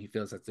this point, he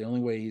feels that's the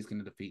only way he's going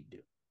to defeat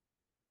Doom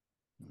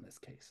in this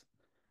case.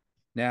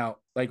 Now,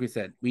 like we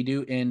said, we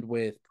do end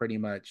with pretty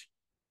much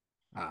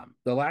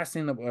the last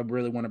thing that I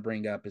really want to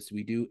bring up is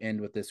we do end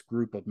with this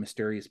group of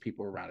mysterious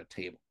people around a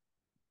table.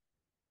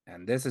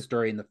 And this is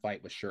during the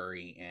fight with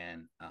Shuri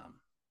and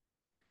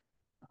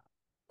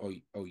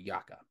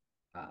Oyaka.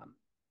 Um,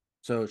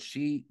 so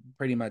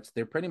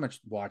they're pretty much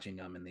watching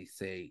them, and they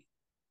say,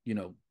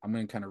 I'm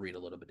going to kind of read a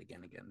little bit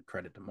again,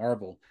 credit to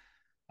Marvel.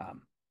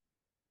 Um,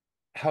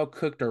 how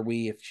cooked are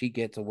we if she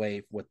gets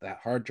away with that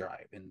hard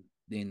drive? And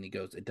then he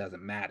goes, it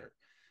doesn't matter.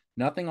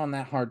 Nothing on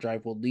that hard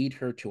drive will lead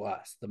her to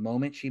us. The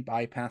moment she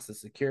bypasses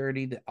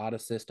security, the auto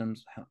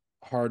systems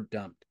hard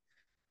dumped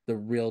the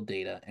real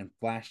data and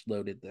flash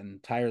loaded an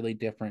entirely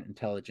different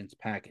intelligence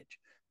package,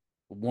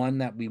 one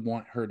that we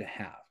want her to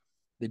have.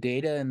 The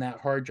data in that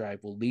hard drive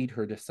will lead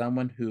her to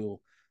someone who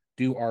will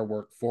do our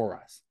work for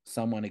us,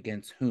 someone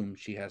against whom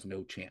she has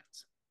no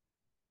chance.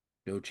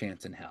 No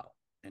chance in hell.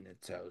 And it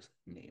says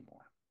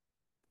Namor.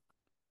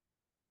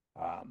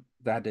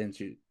 That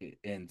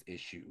ends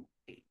issue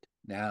 8.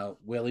 Now,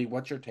 Willie,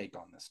 what's your take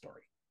on this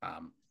story?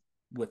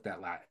 With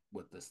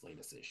this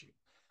latest issue,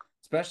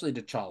 especially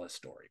T'Challa's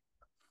story.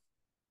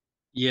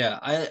 Yeah,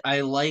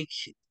 I like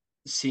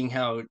seeing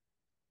how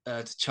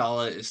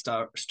T'Challa is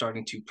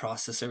starting to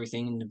process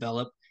everything and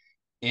develop,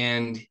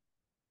 and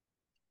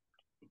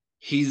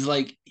he's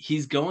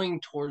going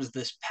towards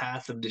this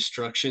path of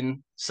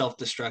destruction,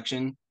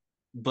 self-destruction,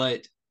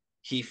 but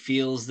he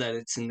feels that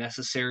it's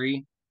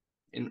necessary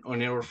in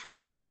order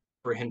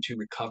for him to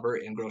recover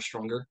and grow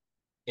stronger.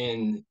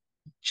 And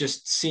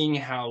just seeing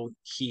how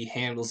he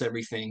handles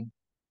everything,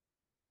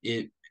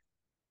 it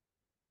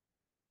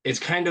it's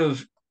kind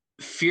of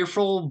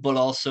fearful, but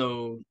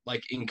also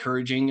like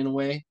encouraging in a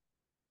way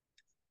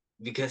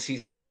because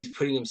he's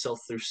putting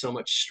himself through so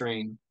much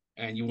strain,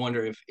 and you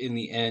wonder if in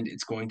the end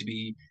it's going to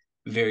be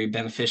very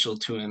beneficial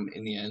to him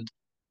in the end.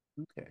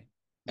 Okay.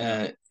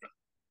 Now, Uh,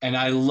 and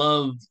I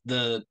love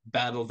the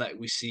battle that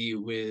we see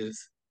with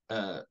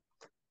uh,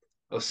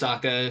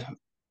 Osaka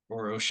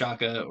or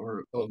Oshaka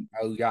or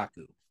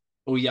Oyaku.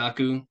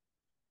 Oyaku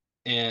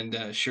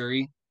and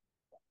Shuri.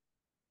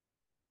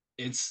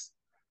 It's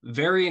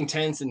very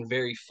intense and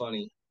very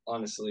funny.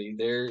 Honestly,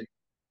 there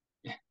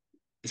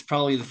is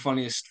probably the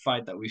funniest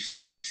fight that we've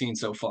seen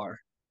so far.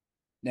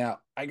 Now,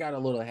 I got a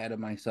little ahead of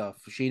myself.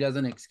 She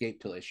doesn't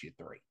escape till issue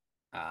 3.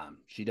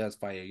 She does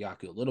fight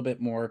Oyaku a little bit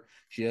more.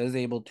 She is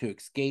able to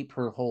escape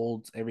her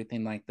holds,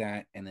 everything like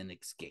that, and then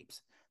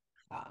escapes.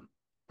 Um,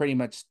 Pretty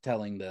much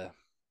telling the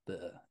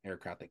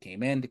aircraft that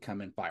came in to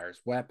come and fire his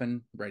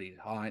weapon, ready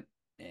to hot,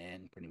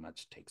 and pretty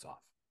much takes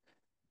off.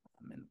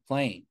 I'm in the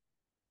plane,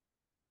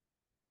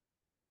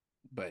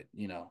 but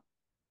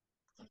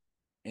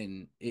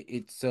and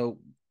it's so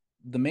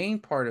the main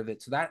part of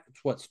it. So that's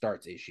what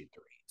starts issue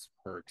 3. Is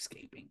her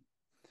escaping.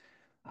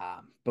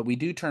 But we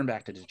do turn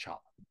back to T'Challa.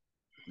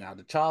 Now,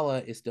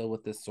 T'Challa is still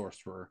with this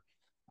sorcerer.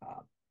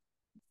 Uh,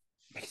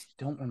 I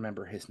don't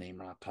remember his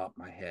name off the top of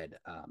my head.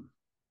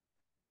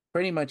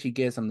 Pretty much, he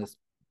gives him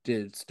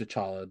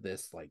T'Challa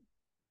this like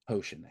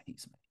potion that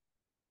he's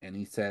made, and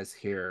he says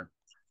here,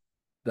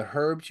 the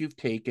herbs you've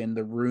taken,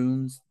 the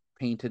runes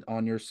painted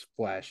on your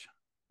flesh,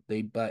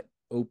 they but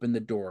open the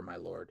door, my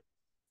lord.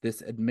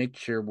 This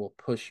admixture will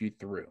push you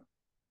through.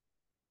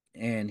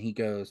 And he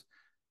goes,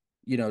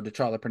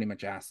 T'Challa pretty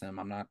much asks him,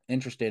 I'm not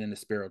interested in the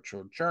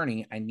spiritual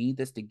journey. I need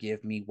this to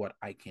give me what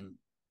I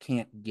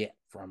can't get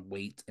from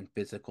weights and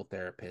physical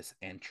therapists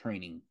and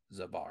training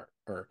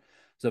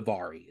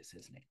Zavari is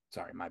his name.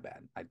 Sorry, my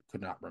bad. I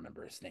could not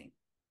remember his name.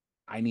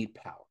 I need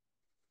power.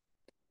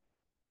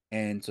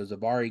 And so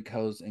Zavari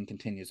goes and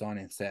continues on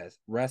and says,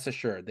 rest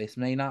assured, this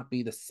may not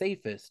be the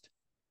safest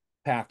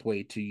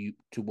pathway to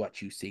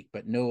what you seek,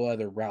 but no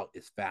other route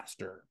is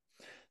faster.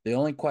 The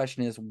only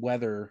question is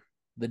whether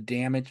the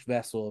damaged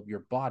vessel of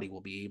your body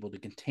will be able to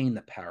contain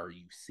the power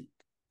you seek.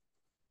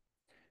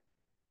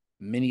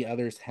 Many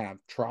others have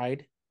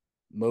tried,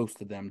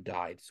 most of them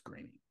died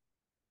screaming.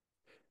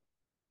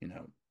 You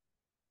know,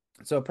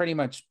 so pretty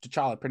much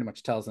T'Challa pretty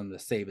much tells him to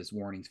save his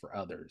warnings for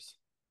others.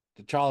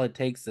 T'Challa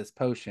takes this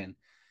potion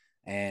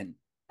and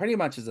pretty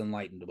much is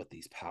enlightened with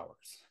these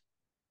powers.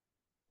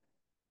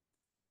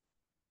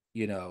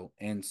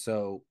 And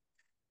so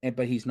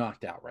but he's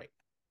knocked out right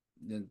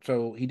now. And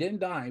so he didn't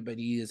die, but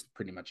he is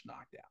pretty much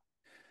knocked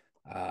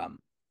out.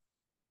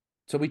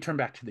 So we turn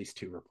back to these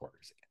two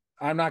reporters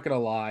again. I'm not gonna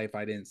lie, if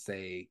I didn't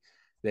say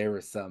there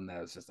was some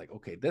that was just like,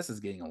 okay, this is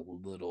getting a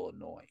little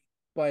annoying,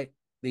 but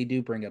they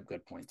do bring up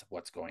good points of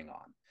what's going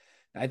on.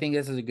 I think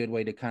this is a good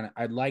way to kind of.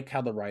 I like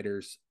how the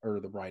writers or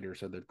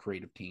the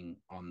creative team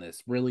on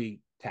this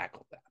really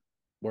tackled that,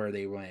 where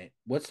they went,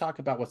 let's talk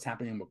about what's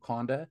happening in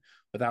Wakanda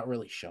without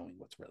really showing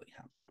what's really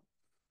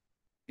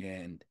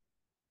happening. And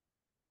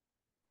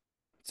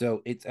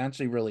so it's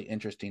actually really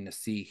interesting to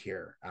see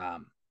here.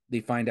 They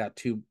find out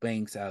 2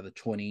 banks out of the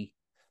 20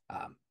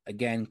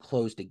 again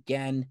closed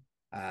again.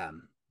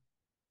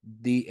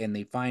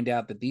 They find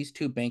out that these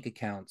 2 bank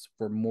accounts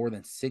for more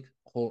than six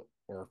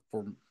or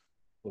for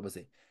what was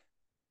it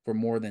for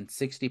more than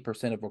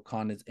 60% of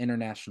Wakanda's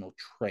international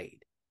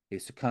trade. They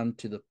succumbed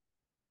to the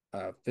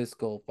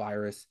fiscal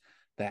virus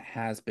that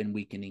has been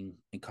weakening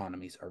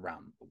economies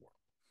around the world.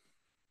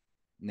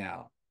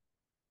 Now,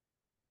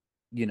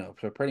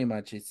 so pretty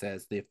much it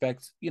says the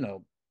effects,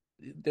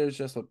 there's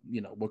just a,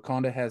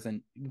 Wakanda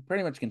hasn't,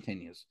 pretty much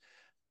continues.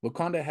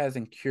 Wakanda has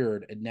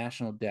incurred a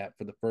national debt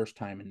for the first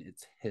time in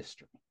its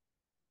history.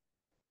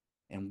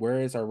 And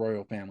where is our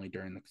royal family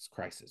during this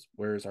crisis?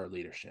 Where is our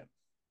leadership?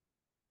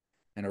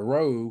 And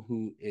Oro,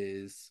 who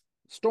is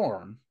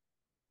Storm,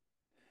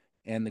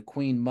 and the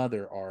Queen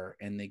Mother are,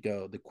 and they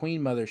go, the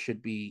Queen Mother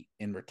should be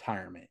in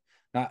retirement,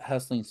 not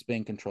hustling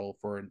spin control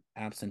for an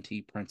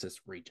absentee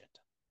princess regent.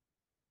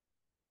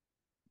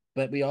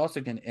 But we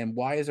also can, and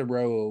why is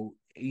Oro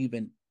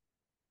even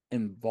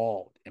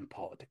involved in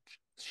politics?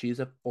 She's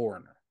a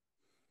foreigner,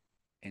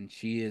 and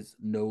she is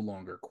no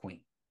longer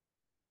queen.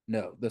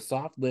 No, the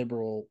soft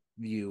liberal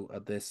view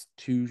of this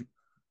too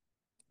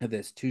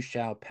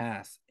shall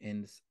pass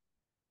in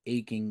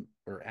aching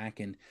or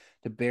akin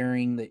to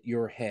burying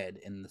your head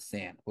in the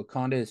sand.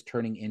 Wakanda is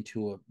turning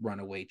into a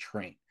runaway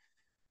train,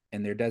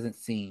 and there doesn't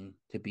seem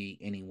to be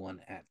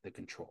anyone at the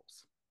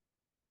controls.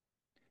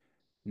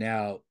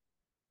 Now,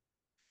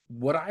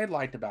 what I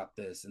liked about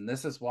this, and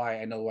this is why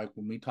I know, like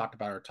when we talked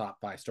about our top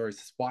 5 stories,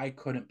 this is why I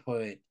couldn't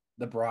put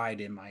The Bride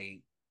in my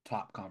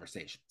top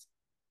conversations.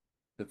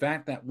 The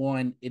fact that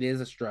one, it is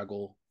a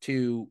struggle.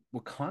 Two,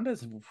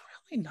 Wakanda's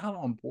really not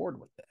on board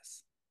with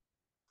this.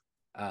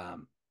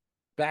 Um,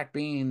 Fact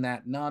being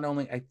that not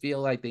only I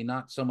feel like they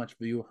not so much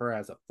view her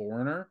as a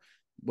foreigner,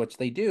 which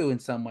they do in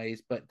some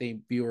ways, but they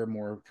view her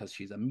more because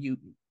she's a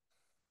mutant.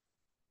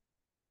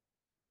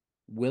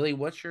 Willie,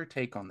 what's your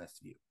take on this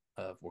view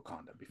of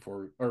Wakanda?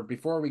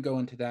 Before we go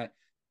into that,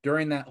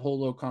 during that whole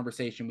little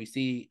conversation, we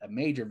see a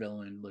major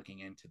villain looking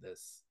into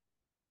this,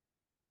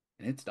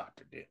 and it's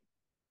Doctor Doom.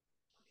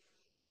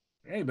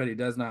 If anybody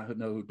does not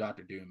know who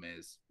Doctor Doom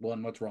is,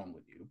 one, what's wrong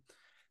with you?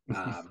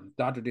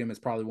 Doctor Doom is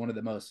probably one of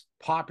the most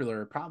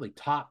popular, probably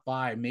top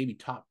 5, maybe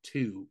top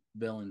 2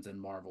 villains in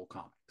Marvel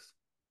Comics.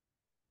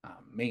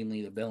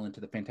 Mainly the villain to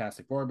the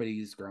Fantastic Four, but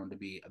he's grown to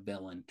be a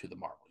villain to the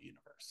Marvel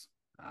Universe.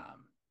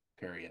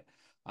 Period.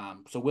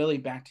 So Willie,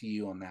 back to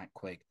you on that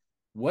quick.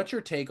 What's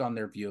your take on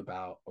their view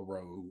about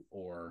Oro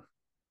or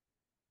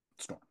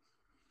Storm?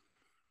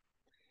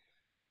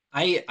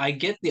 I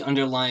get the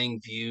underlying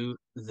view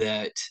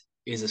that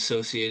is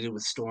associated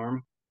with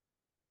Storm,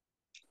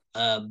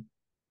 uh,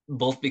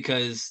 both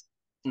because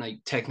like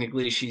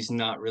technically she's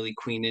not really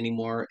queen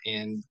anymore,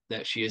 and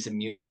that she is a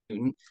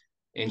mutant,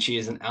 and she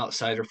is an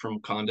outsider from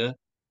Wakanda.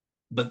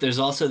 But there's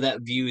also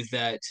that view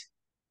that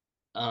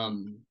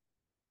um,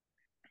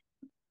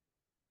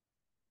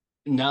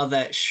 now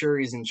that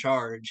Shuri's in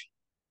charge,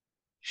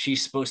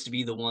 she's supposed to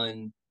be the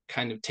one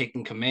kind of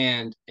taking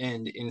command,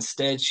 and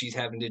instead she's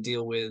having to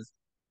deal with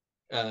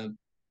uh,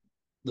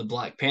 the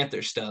Black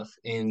Panther stuff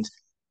and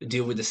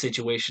deal with the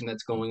situation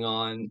that's going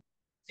on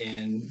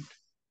and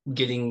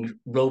getting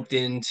roped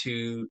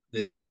into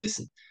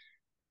this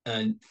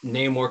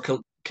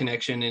Namor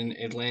connection in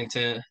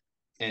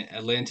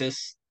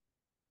Atlantis.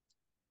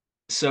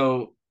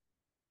 So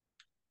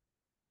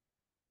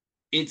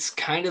it's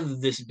kind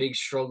of this big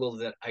struggle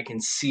that I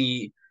can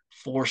see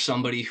for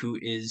somebody who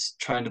is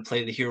trying to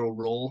play the hero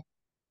role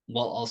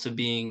while also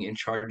being in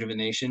charge of a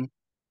nation.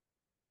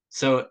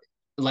 So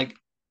like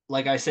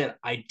like I said,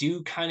 I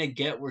do kind of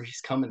get where he's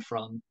coming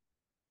from,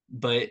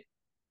 but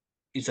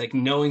it's like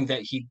knowing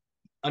that he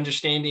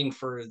understanding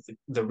for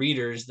the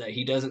readers that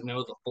he doesn't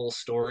know the full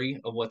story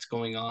of what's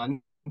going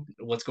on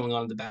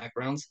in the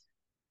backgrounds.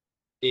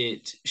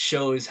 It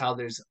shows how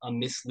there's a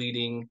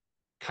misleading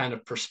kind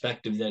of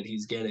perspective that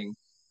he's getting.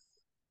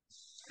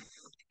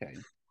 Okay.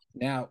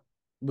 Now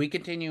we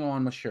continue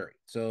on with Shuri.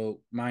 So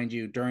mind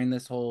you, during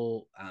this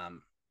whole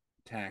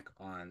attack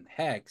on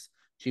Hex,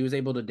 she was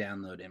able to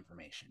download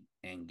information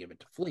and give it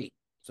to Fleet.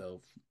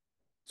 So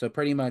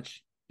pretty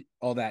much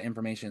all that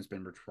information has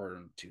been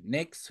returned to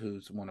Nyx,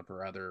 who's one of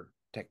her other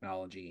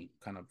technology,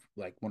 kind of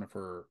like one of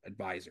her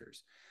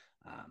advisors.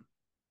 Um,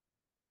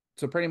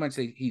 so pretty much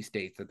he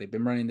states that they've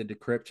been running the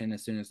decryption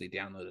as soon as they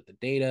downloaded the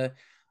data.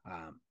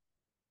 Um,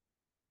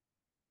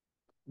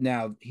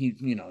 Now he,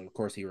 of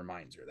course, he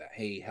reminds her that,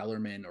 hey,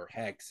 Hellerman or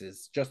Hex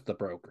is just the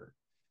broker.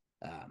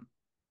 Um,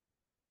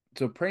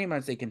 so pretty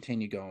much they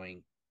continue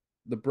going.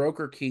 The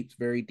broker keeps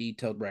very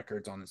detailed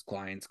records on his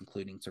clients,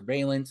 including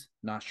surveillance,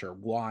 not sure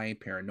why,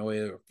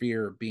 paranoia, or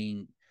fear of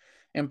being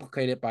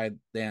implicated by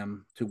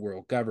them to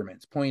world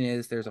governments. Point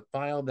is, there's a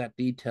file that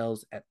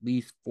details at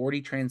least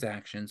 40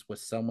 transactions with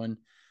someone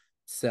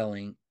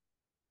selling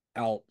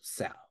out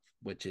south,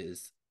 which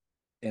is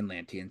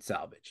Atlantean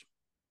salvage.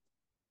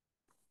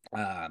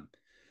 Um,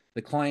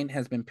 the client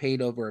has been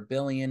paid over $1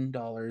 billion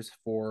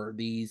for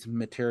these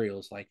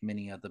materials, like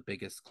many of the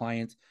biggest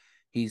clients.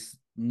 He's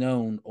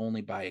known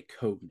only by a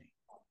code name,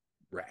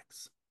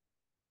 Rex,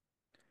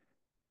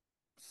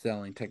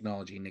 selling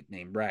technology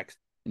nicknamed Rex.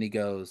 And he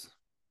goes,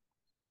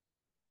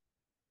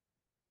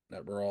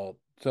 that we're all,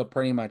 so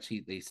pretty much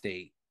they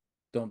state,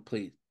 don't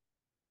please,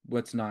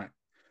 what's not,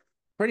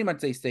 pretty much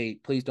they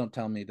state, please don't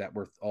tell me that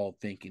we're all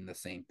thinking the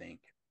same thing.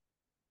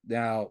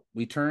 Now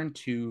we turn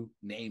to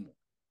Namor.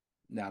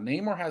 Now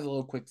Namor has a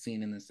little quick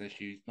scene in this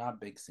issue, not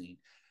a big scene,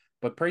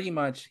 but pretty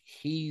much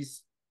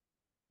he's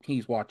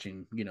he's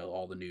watching,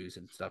 all the news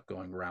and stuff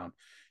going around,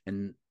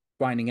 and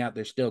finding out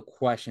there's still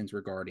questions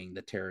regarding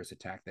the terrorist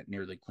attack that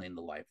nearly claimed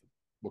the life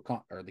of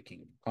Wakanda, or the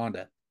king of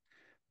Wakanda.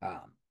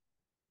 Um,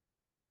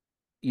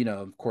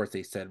 of course,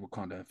 they said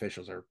Wakanda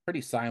officials are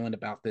pretty silent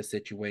about this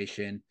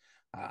situation.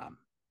 Um,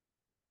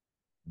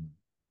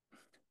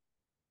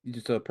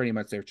 so pretty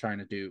much they're trying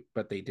to do,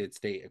 but they did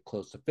state a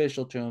close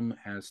official to him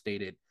has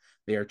stated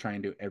they are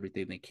trying to do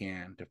everything they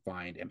can to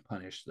find and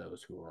punish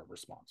those who are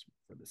responsible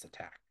for this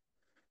attack.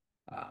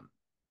 Um,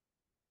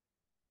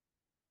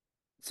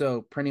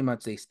 so pretty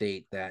much they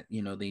state that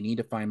they need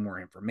to find more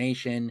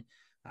information.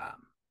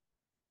 Um,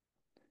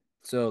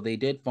 so they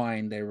did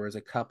find there was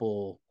a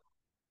couple,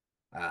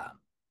 um,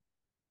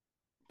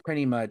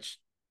 pretty much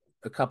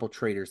a couple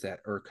traders that,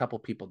 or a couple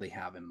people they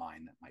have in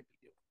mind that might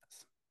be doing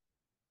this.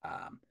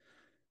 Um,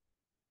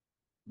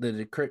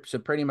 the decrypt so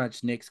pretty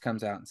much Nix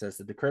comes out and says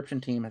the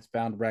decryption team has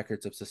found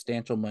records of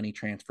substantial money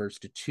transfers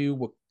to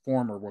two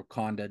former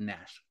Wakanda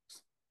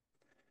nationals.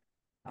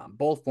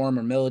 Both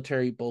former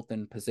military, both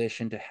in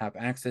position to have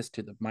access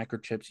to the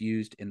microchips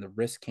used in the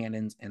wrist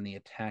cannons and the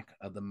attack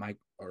of the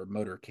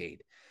motorcade.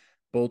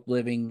 Both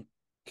living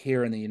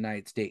here in the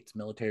United States.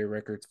 Military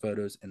records,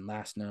 photos, and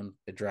last known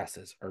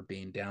addresses are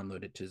being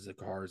downloaded to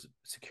Zakar's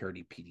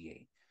security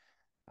PDA.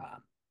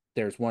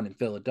 There's one in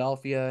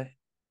Philadelphia,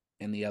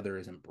 and the other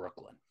is in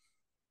Brooklyn.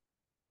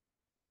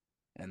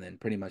 And then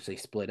pretty much they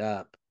split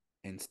up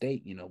and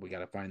state, we got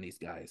to find these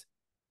guys.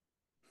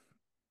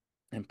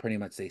 And pretty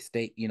much they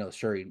state,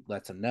 Shuri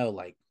lets them know,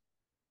 like,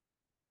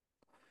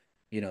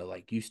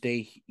 like you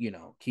stay,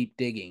 keep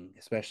digging,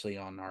 especially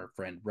on our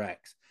friend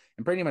Rex.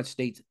 And pretty much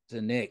states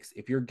to Nix,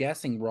 if you're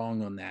guessing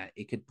wrong on that,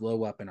 it could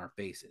blow up in our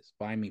faces.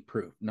 Find me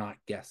proof, not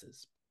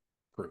guesses.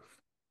 Proof.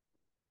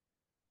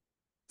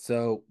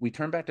 So we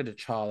turn back to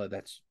T'Challa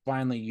that's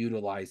finally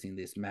utilizing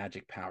these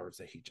magic powers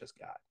that he just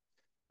got.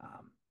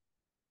 Um,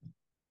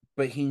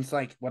 but he's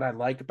like, what I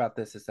like about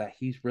this is that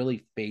he's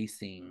really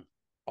facing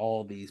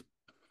all these,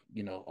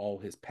 all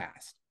his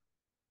past.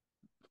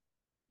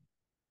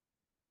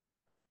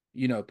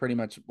 Pretty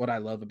much what I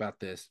love about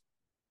this,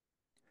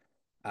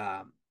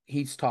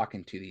 he's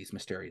talking to these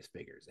mysterious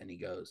figures and he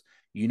goes,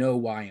 you know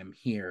why I'm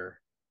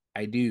here?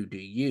 I do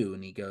you?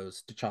 And he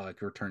goes, T'Challa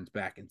returns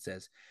back and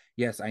says,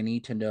 yes, I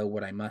need to know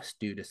what I must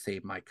do to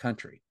save my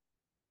country.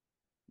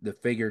 The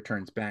figure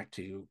turns back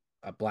to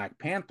a Black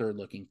Panther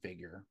looking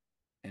figure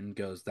and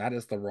goes, that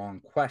is the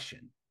wrong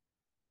question.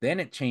 Then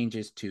it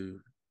changes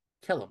to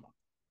Killama.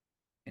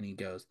 And he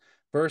goes,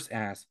 first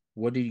ask,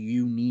 what do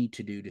you need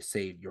to do to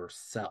save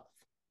yourself?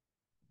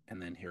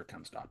 And then here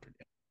comes Dr.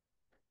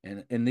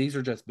 Doom. And these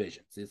are just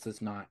visions. This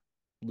is not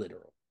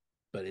literal,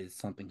 but it's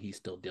something he's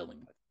still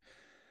dealing with.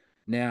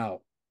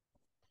 Now,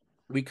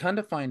 we kind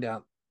of find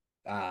out,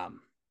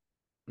 I'm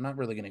not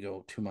really going to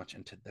go too much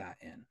into that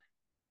in.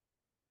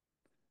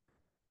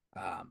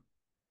 Um,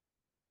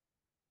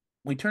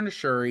 we turn to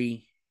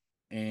Shuri,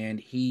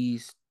 and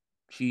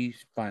she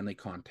finally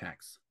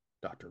contacts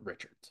Dr.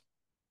 Richards.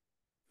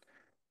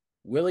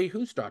 Willie,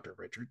 who's Dr.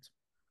 Richards?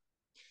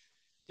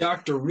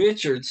 Dr.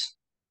 Richards,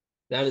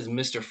 that is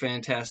Mr.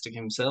 Fantastic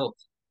himself.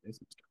 Is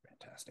Mr.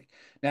 Fantastic.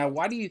 Now,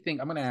 why do you think,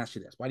 I'm going to ask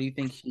you this, why do you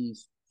think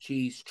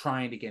she's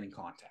trying to get in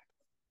contact?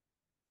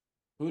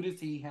 Who does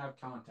he have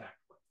contact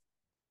with?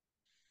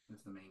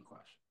 That's the main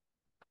question.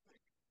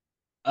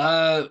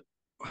 Uh,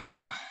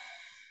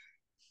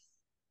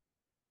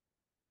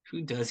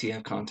 who does he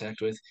have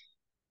contact with?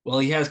 Well,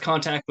 he has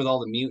contact with all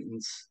the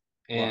mutants,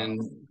 Well,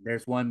 and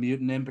there's one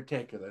mutant in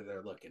particular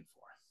they're looking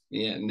for.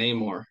 yeah,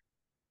 Namor.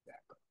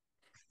 Exactly.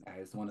 That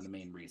is one of the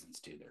main reasons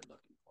too they're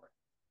looking for it.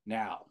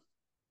 Now,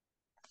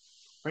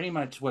 pretty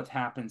much what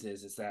happens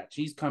is that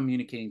she's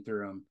communicating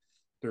through them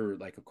through,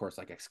 like, of course,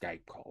 like a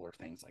Skype call or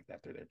things like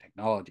that through their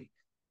technology.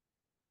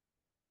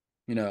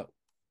 You know,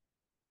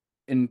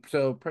 and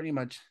so pretty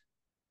much,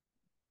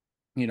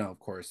 of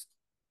course,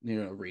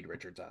 Reed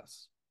Richards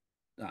asks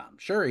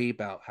Shuri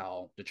about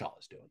how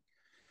T'Challa's doing.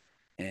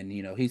 And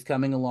he's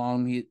coming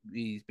along.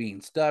 He's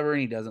being stubborn.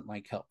 He doesn't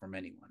like help from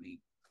anyone.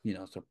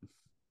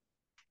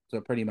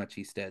 So pretty much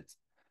he states,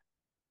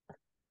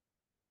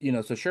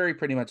 so Shuri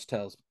pretty much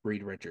tells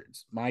Reed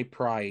Richards, my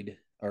pride,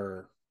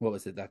 or what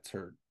was it? That's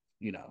her,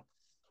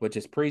 which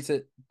is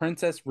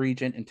Princess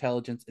Regent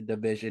Intelligence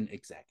Division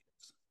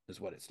Executives,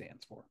 is what it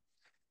stands for.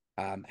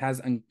 Has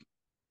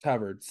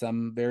uncovered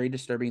some very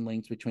disturbing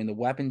links between the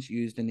weapons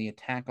used in the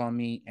attack on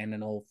me and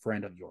an old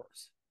friend of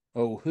yours.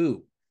 Oh,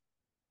 who?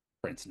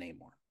 Prince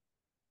Namor.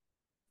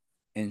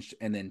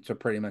 And then so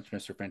pretty much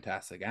Mr.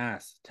 Fantastic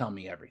asks, tell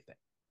me everything.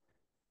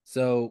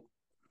 So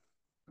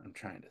I'm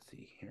trying to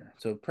see here.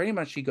 So pretty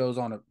much she goes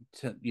on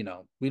to,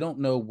 we don't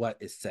know what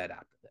is said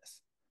after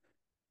this,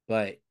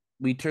 but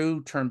we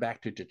do turn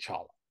back to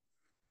T'Challa.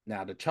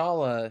 Now,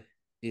 T'Challa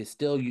is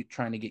still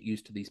trying to get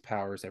used to these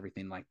powers,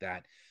 everything like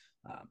that.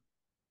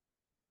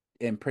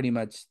 And pretty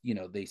much,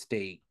 they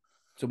stay.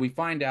 So we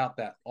find out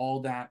that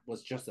all that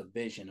was just a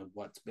vision of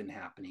what's been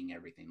happening,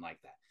 everything like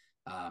that.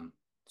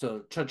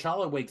 So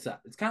T'Challa wakes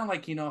up. It's kind of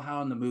like,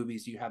 how in the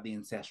movies you have the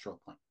ancestral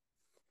plane.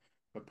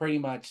 But pretty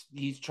much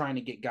he's trying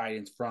to get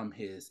guidance from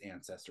his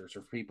ancestors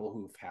or people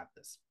who've had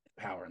this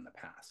power in the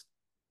past.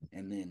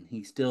 And then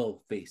he's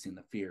still facing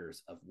the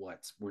fears of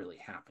what's really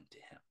happened to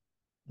him.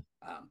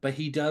 But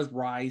he does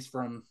rise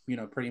from,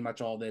 pretty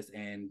much all this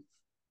and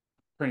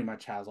pretty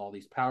much has all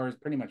these powers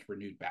pretty much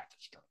renewed back to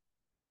strength,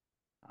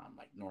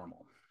 like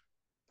normal.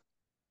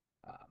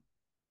 Um,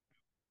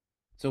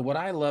 so what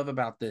I love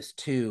about this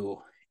too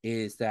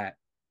is that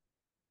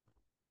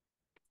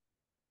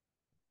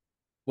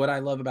what I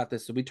love about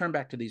this, so we turn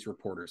back to these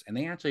reporters and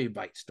they actually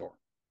invite Storm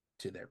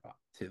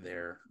to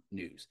their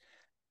news.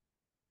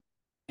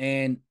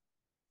 And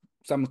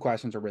some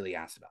questions are really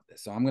asked about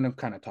this. So I'm going to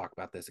kind of talk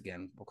about this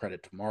again. We'll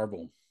credit to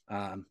Marvel.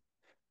 Um,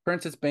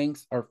 Princess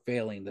banks are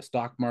failing. The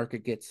stock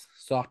market gets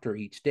softer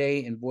each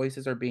day, and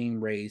voices are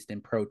being raised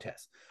in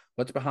protest.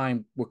 What's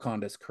behind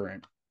Wakanda's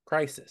current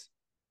crisis?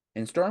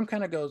 And Storm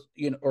kind of goes,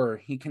 or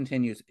he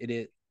continues,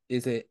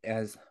 is it,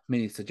 as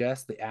many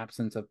suggest, the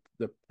absence of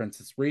the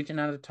Princess region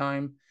at a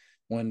time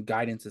when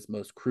guidance is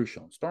most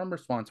crucial. And Storm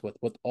responds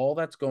with all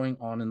that's going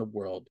on in the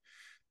world,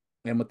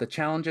 and with the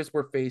challenges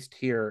we're faced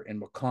here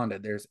in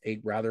Wakanda, there's a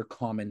rather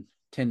common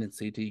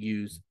tendency to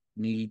use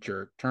knee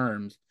jerk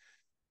terms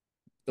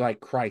like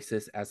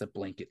crisis as a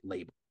blanket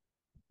label.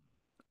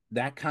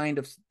 That kind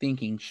of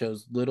thinking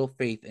shows little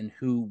faith in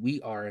who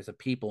we are as a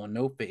people and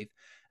no faith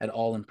at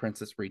all in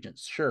Princess Regent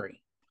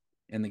Shuri.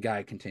 And the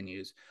guy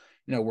continues,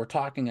 we're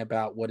talking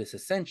about what is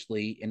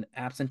essentially an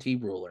absentee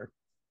ruler.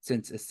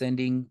 Since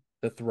ascending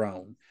the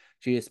throne,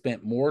 she has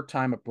spent more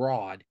time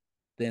abroad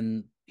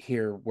than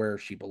here where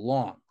she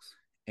belongs.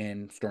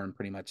 And Storm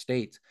pretty much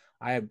states,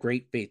 I have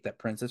great faith that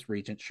Princess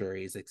Regent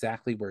Shuri is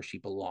exactly where she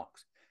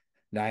belongs.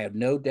 And I have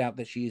no doubt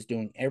that she is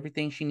doing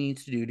everything she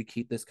needs to do to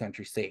keep this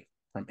country safe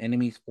from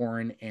enemies,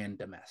 foreign and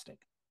domestic.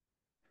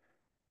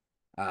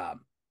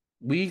 Um,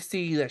 we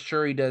see that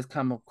Shuri does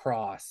come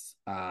across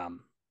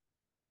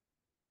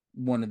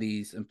one of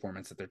these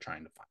informants that they're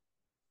trying to find.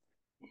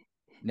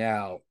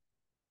 Now,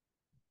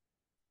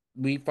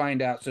 we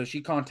find out, so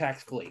she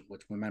contacts Flea,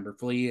 which remember,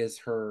 Flea is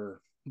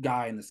her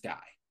guy in the sky,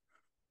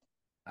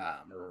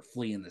 or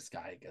Flea in the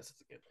sky, I guess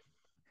it's a good thing.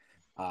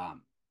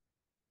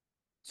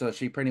 So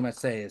she pretty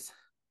much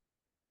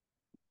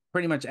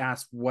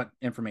asks what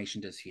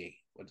information does he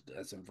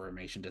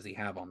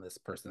have on this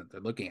person that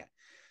they're looking at,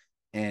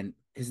 and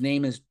his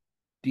name is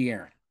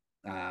De'Aaron.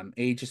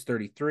 Age is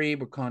 33,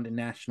 Wakanda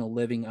national,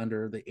 living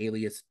under the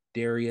alias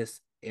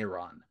Darius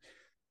Aaron.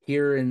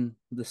 Here in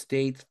the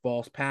States,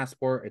 false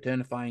passport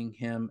identifying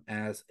him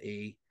as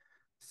a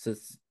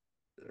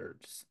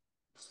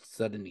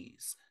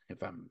Sudanese,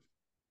 if I'm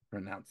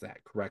pronounce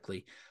that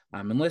correctly.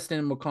 Enlisted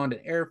in Wakanda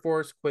Air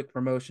Force, quick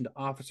promotion to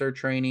officer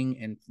training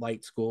and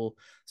flight school,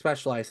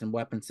 specialized in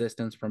weapon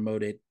systems,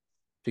 promoted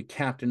to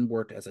captain,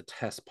 worked as a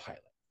test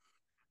pilot.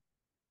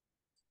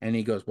 And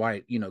he goes,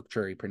 why,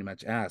 Shuri pretty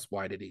much asks,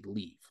 why did he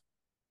leave?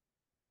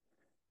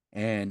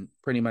 And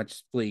pretty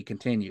much Flea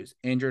continues,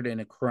 injured in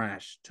a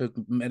crash, took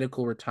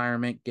medical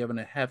retirement, given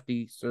a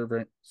hefty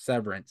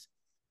severance,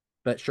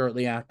 but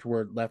shortly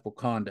afterward left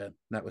Wakanda.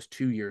 That was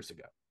 2 years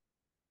ago.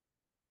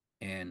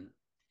 And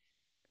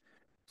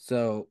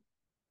so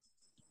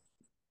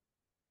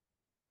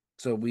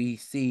we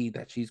see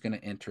that she's going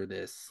to enter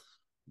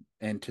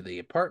into the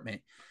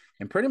apartment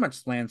and pretty much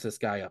slams this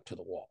guy up to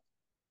the wall.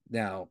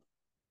 Now,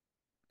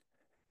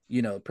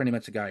 pretty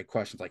much the guy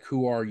questions like,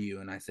 who are you?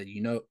 And I said,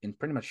 and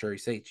pretty much Shuri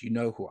says,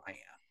 who I am.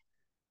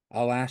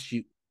 I'll ask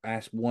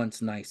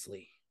once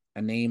nicely,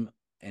 a name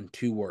and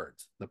 2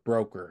 words, the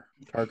broker,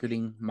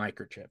 targeting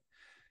microchip.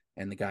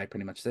 And the guy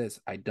pretty much says,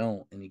 I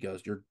don't. And he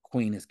goes, your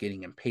queen is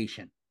getting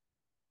impatient.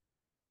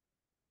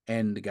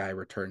 And the guy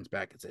returns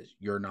back and says,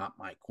 you're not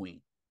my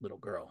queen, little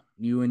girl.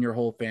 You and your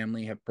whole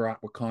family have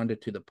brought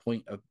Wakanda to the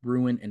point of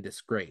ruin and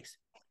disgrace.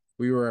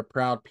 We were a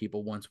proud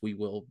people once, we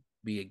will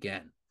be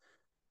again.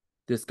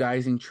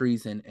 Disguising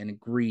treason and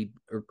greed,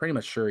 or pretty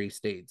much Shuri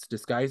states,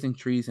 disguising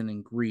treason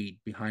and greed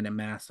behind a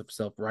mask of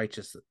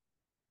self-righteous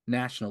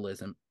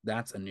nationalism,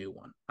 that's a new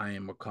one. I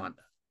am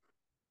Wakanda.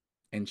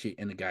 And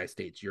the guy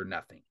states, you're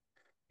nothing.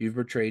 You've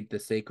betrayed the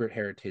sacred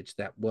heritage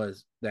that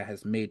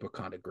has made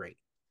Wakanda great.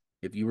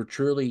 If you were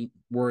truly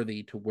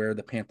worthy to wear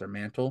the Panther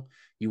mantle,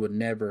 you would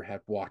never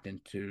have walked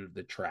into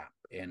the trap.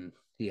 And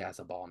he has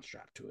a ball and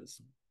strap to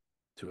his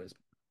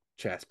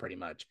chest, pretty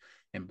much,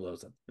 and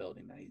blows up the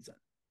building that he's in.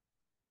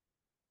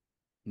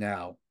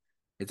 Now,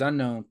 it's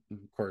unknown. Of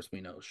course,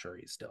 we know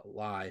Shuri is still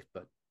alive,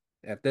 but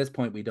at this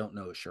point, we don't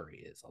know if Shuri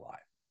is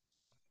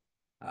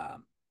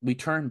alive. We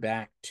turn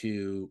back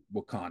to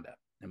Wakanda,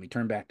 and we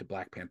turn back to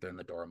Black Panther and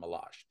the Dora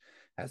Milaje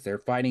as they're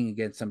fighting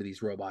against some of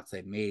these robots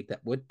they've made that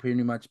would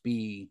pretty much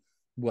be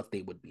what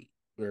they would be,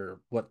 or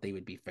what they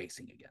would be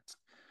facing against,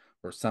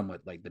 or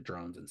somewhat like the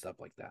drones and stuff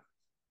like that.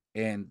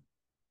 And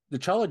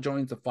T'Challa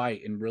joins the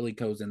fight and really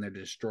goes in there to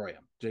destroy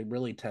him, to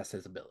really test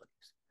his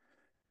abilities.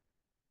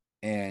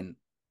 And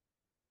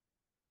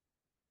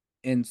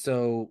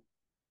so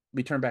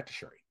we turn back to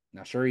Shuri.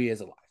 Now Shuri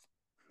is alive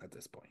at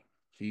this point.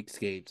 She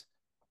escapes.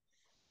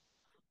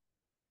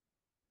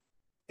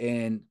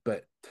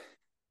 But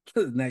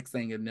The next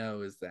thing you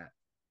know is that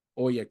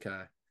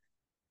Oyaka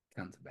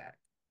comes back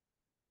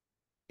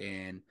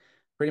and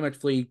pretty much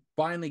Flea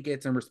finally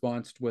gets in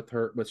response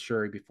with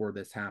Shuri before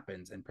this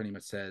happens and pretty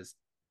much says,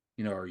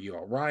 are you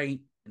all right?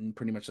 And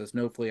pretty much says,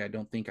 no, Flea, I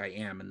don't think I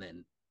am. And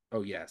then,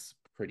 oh yes,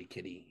 pretty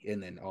kitty.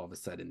 And then all of a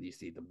sudden you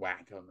see the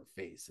whack on the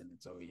face and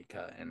it's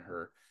Oyaka and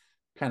her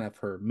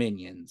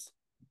minions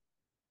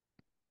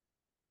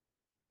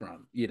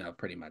from,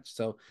 pretty much.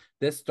 So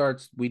this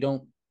starts, we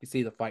don't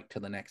see the fight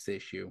till the next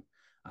issue.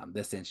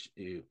 This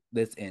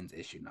ends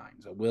issue 9.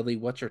 So Willie,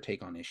 what's your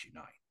take on issue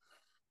 9?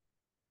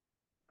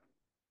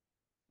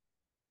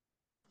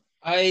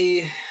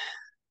 I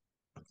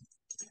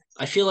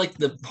I feel like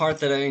the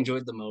part that I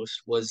enjoyed the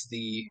most was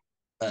the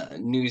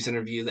news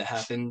interview that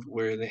happened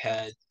where they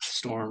had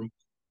Storm,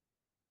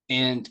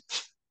 and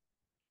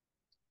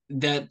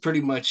that pretty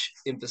much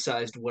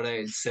emphasized what I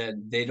had said.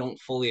 They don't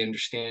fully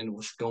understand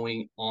what's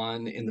going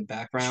on in the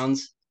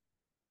backgrounds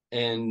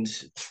and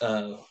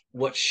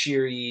what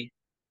Shiri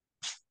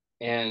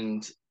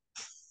and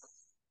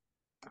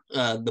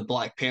the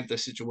Black Panther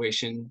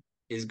situation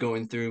is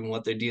going through and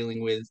what they're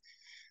dealing with.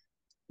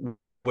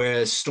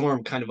 Whereas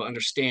Storm kind of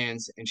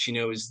understands and she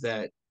knows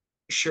that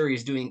Shuri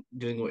is doing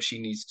what she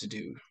needs to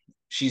do.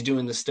 She's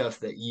doing the stuff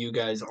that you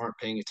guys aren't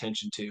paying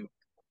attention to.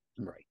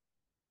 Right.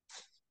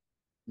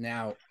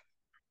 Now,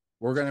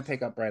 we're going to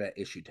pick up right at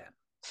issue 10.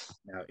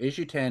 Now,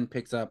 issue 10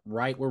 picks up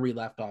right where we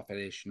left off at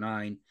issue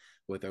 9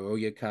 with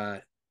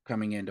Oyaka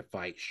coming in to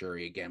fight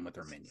Shuri again with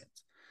her minions.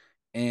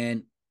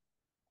 And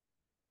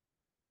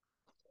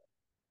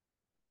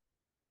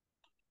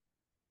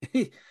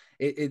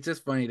it's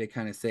just funny to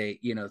kind of say,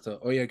 so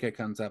Oyaka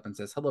comes up and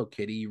says, "Hello,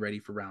 kitty, you ready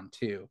for round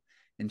 2?"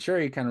 And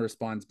Shuri kind of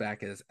responds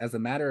back as a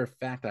matter of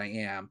fact, I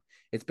am.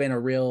 It's been a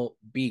real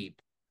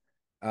beep.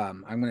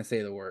 I'm going to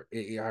say the word.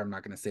 I'm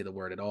not going to say the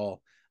word at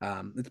all.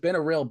 It's been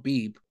a real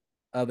beep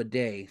of a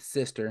day,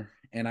 sister,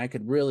 and I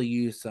could really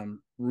use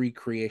some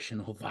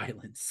recreational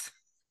violence.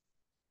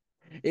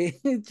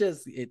 It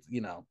just,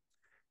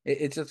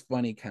 it's just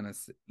funny, kind of,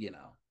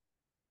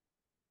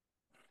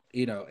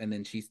 and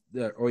then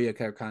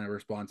Oyaka kind of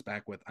responds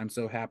back with, "I'm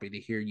so happy to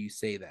hear you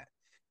say that.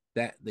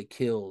 That the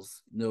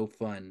kills no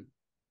fun.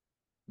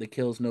 The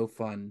kills no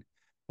fun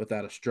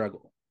without a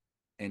struggle."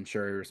 And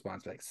Shuri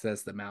responds back,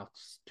 "Says the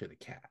mouse to the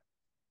cat."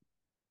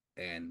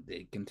 And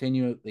they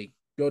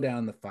go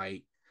down the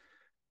fight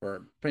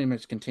or pretty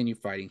much continue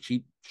fighting.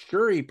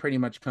 Shuri pretty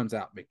much comes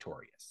out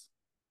victorious.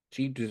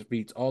 She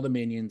defeats all the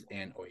minions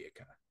and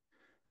Oyaka.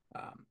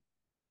 Um,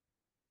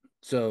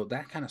 so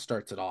that kind of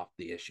starts it off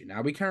the issue.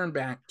 Now we turn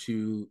back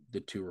to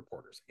the two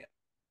reporters again.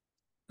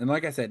 And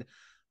like I said,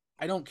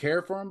 I don't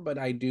care for them, but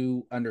I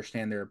do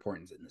understand their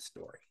importance in the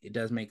story. It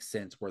does make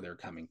sense where they're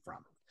coming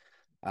from.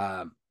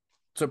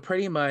 So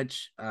pretty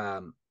much,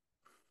 of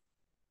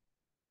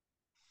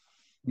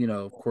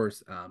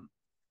course,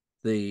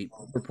 the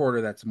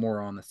reporter that's more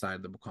on the side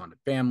of the Wakanda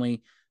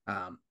family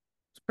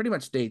pretty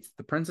much states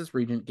the Princess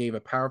Regent gave a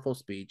powerful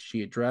speech.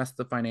 She addressed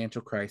the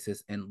financial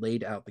crisis and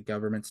laid out the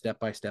government's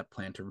step-by-step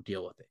plan to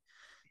deal with it.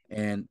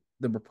 And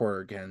the reporter,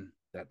 again,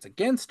 that's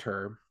against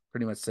her,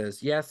 pretty much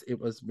says, yes, it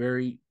was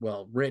very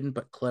well written,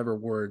 but clever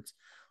words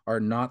are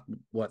not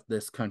what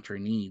this country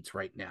needs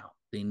right now.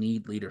 They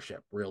need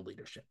leadership, real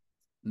leadership.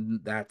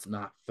 That's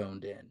not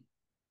phoned in.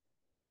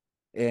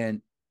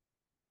 And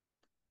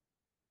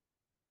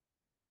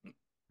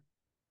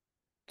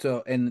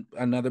so, and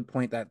another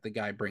point that the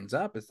guy brings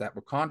up is that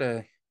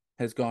Wakanda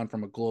has gone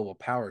from a global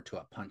power to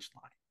a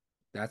punchline.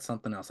 That's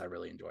something else I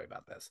really enjoy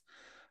about this.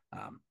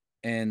 Um,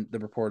 and the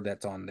report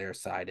that's on their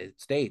side,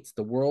 it states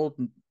the world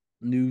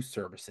news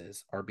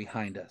services are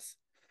behind us.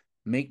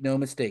 Make no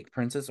mistake,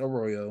 Princess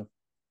Arroyo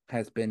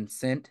has been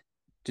sent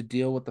to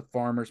deal with the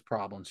farmers'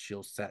 problems.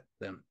 She'll set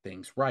them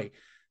things right.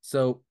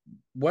 So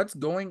what's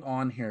going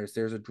on here is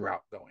there's a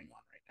drought going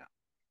on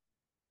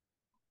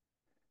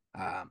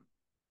right now.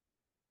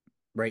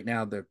 Right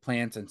now, their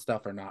plants and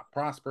stuff are not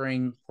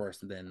prospering. Of course,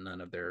 then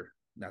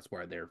that's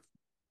why their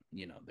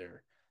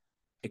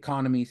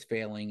economy's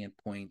failing at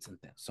points and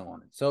so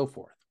on and so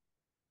forth.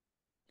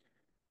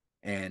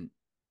 And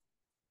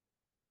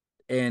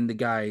the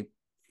guy,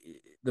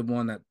 the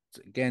one that's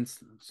against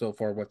so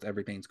far what's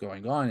everything's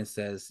going on, it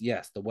says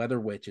yes, the weather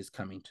witch is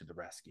coming to the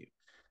rescue.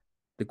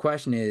 The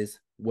question is,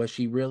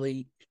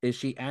 is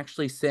she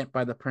actually sent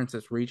by the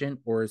Princess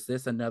Regent, or is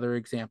this another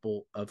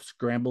example of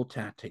scramble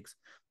tactics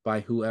by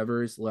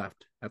whoever is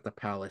left at the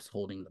palace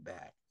holding the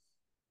bag?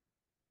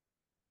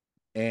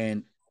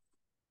 And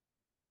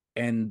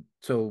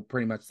so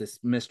pretty much this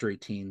mystery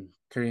team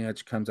pretty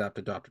much comes out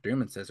to Doctor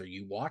Doom and says, "Are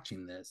you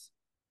watching this?"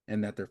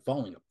 And that they're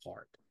falling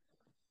apart.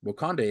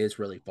 Wakanda is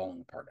really falling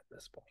apart at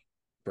this point.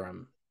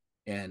 From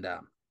and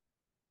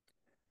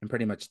and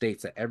pretty much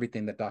states that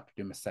everything that Doctor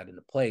Doom has set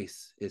into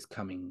place is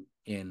coming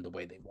in the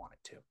way they want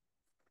it to.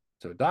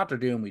 So Doctor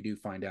Doom, we do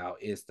find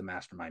out, is the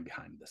mastermind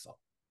behind this all.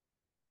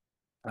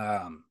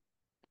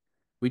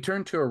 We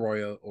turn to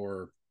Arroyo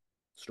or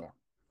Storm.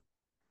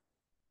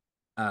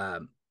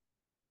 Um,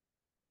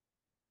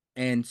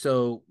 And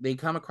so they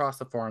come across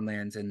the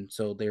farmlands, and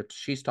so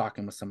she's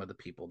talking with some of the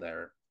people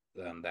there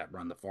that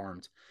run the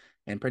farms,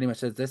 and pretty much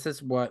says this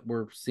is what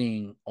we're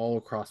seeing all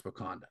across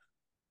Wakanda,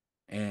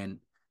 and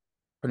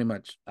pretty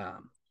much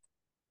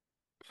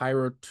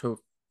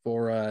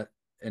pyrotophora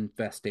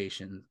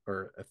infestation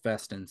or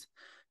infestants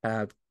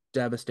have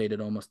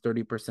devastated almost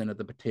 30% of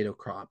the potato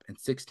crop and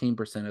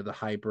 16% of the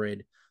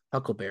hybrid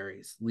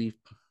huckleberries, leaf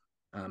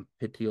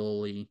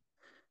petiole,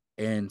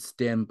 and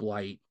stem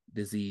blight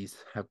disease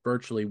have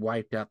virtually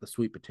wiped out the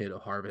sweet potato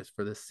harvest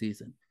for this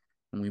season,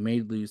 and we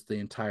may lose the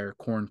entire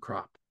corn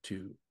crop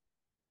to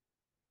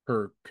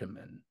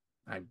curcumin.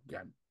 I'm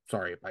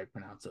sorry if I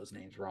pronounce those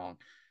names wrong,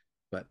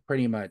 but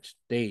pretty much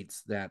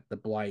states that the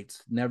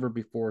blights never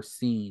before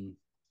seen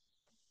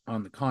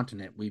on the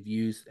continent. We've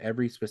used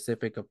every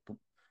specific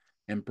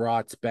and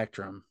broad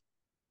spectrum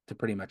to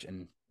pretty much,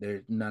 and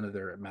none of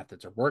their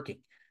methods are working.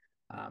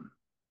 Um,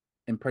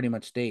 and pretty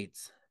much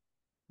states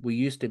we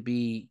used to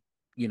be,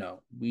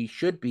 we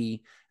should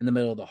be in the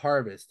middle of the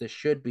harvest. This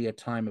should be a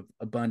time of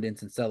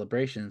abundance and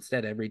celebration.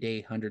 Instead, every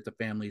day, hundreds of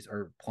families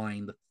are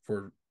applying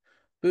for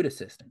food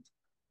assistance.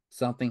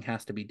 Something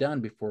has to be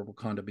done before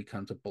Wakanda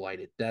becomes a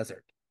blighted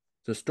desert.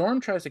 So Storm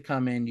tries to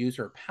come in, use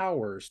her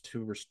powers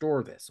to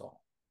restore this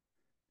all.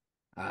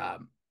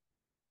 Um,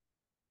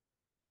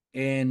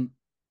 and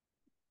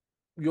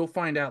you'll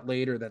find out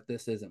later that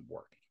this isn't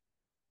working,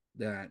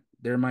 that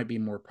there might be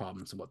more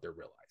problems than what they're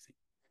realizing.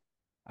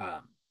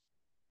 Um,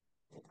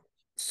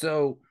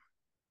 so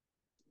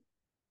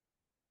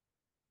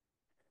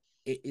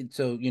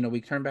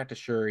we turn back to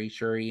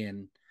Shuri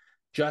and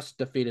just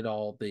defeated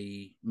all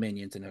the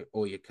minions in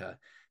Oyaka,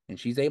 and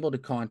she's able to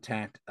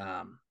contact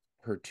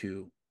her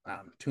two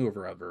of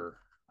her other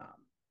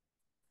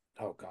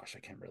oh gosh, I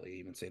can't really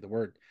even say the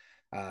word.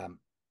 Um,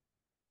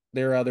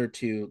 their other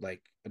two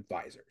like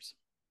advisors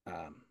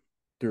um,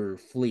 through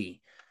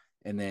Flea,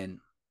 and then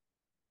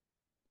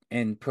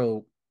and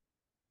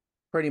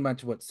pretty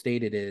much what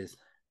stated is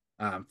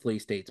Flea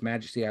states,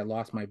 Majesty, I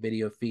lost my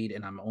video feed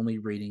and I'm only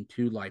reading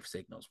two life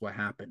signals. What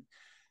happened?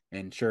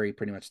 And Shuri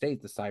pretty much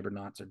states the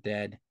cybernauts are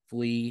dead.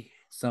 Flea,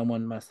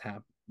 someone must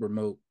have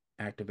remote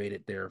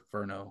activated their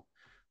Inferno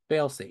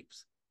fail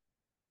safes.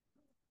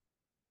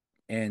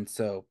 And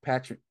so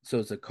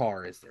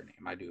Zakar is their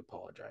name. I do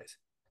apologize.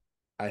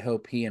 I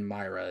hope he and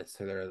Myra,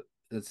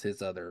 it's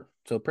his other.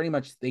 So pretty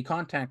much they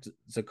contact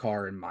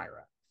Zakar and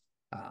Myra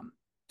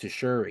to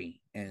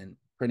Shuri and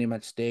pretty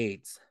much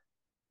states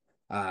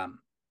um,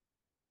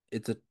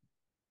 it's a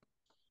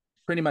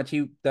pretty much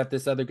he that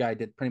this other guy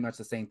did pretty much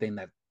the same thing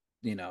that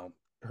you know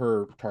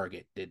her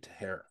target did to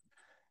her.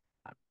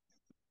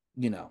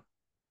 You know,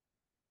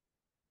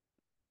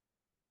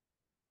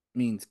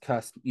 means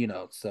cuss.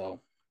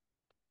 So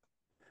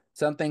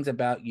some things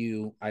about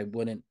you I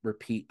wouldn't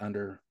repeat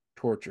under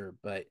torture,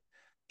 but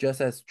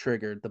just as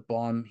triggered the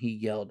bomb, he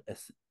yelled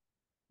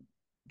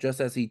just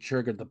as he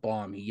triggered the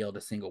bomb, he yelled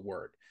a single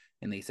word,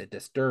 and they said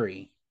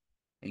Desturi,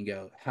 and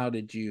go, how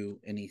did you?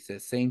 And he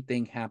says, same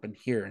thing happened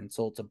here.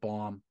 Insults a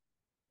bomb,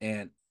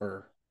 and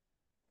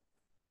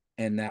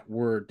that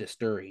word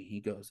Desturi.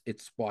 He goes,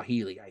 it's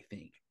Swahili, I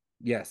think.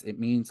 Yes, it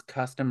means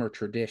custom or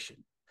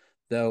tradition,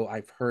 though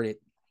I've heard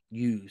it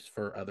used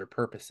for other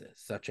purposes,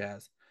 such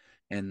as,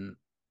 and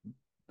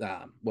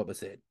what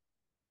was it?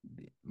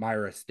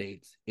 Myra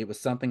states, it was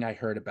something I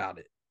heard about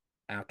it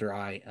after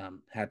I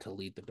had to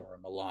leave the Dora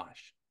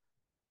Milaje.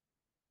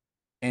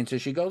 And so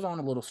she goes on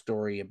a little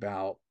story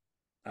about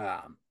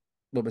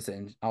what was it?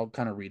 And I'll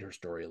kind of read her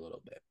story a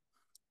little bit.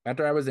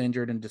 After I was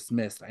injured and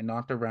dismissed, I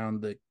knocked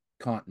around the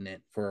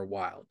continent for a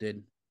while,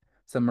 did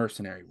some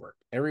mercenary work.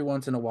 Every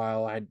once in a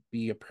while, I'd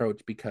be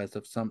approached because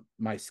of some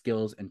my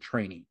skills and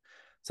training,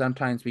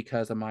 sometimes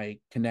because of my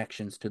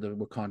connections to the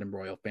Wakandan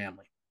royal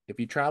family. If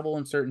you travel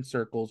in certain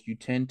circles, you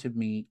tend to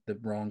meet the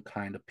wrong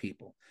kind of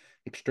people,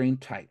 extreme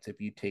types,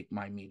 if you take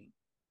my meaning.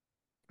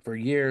 For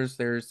years,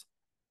 there's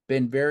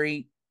been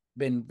very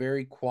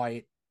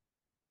quiet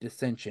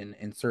dissension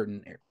in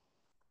certain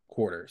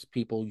quarters.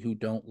 People who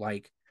don't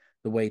like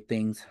the way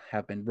things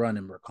have been run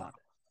in Wakanda,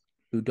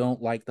 who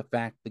don't like the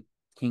fact that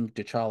King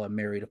T'Challa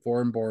married a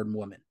foreign-born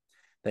woman,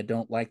 that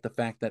don't like the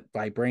fact that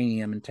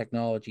vibranium and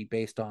technology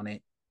based on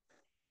it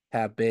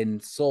have been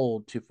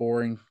sold to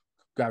foreign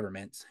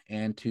governments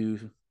and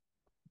to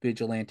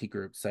vigilante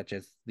groups such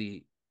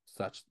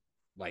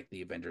like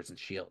the Avengers and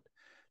Shield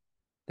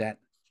that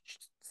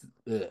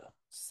ugh,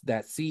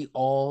 that see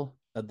all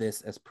of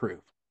this as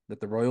proof that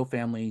the royal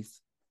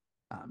family's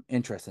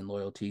interests and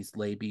loyalties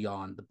lay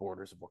beyond the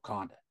borders of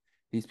Wakanda.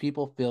 These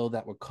people feel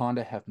that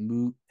Wakanda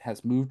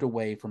has moved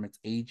away from its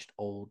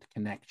age-old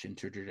connection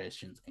to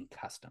traditions and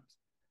customs.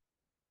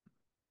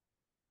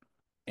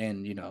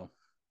 And,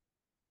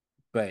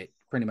 but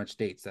pretty much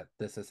states that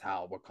this is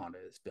how Wakanda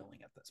is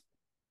feeling at this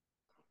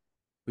point.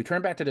 We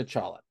turn back to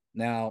T'Challa.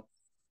 Now,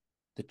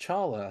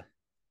 T'Challa,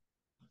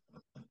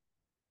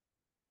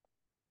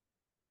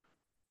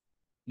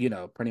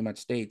 pretty much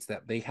states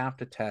that they have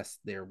to test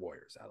their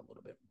warriors out a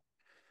little bit.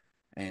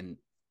 And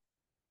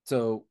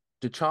so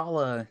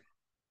T'Challa,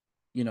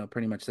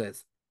 pretty much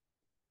says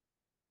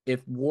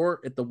If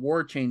the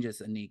war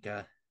changes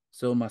Anika,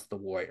 so must the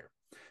warrior.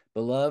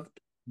 Beloved,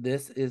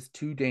 this is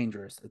too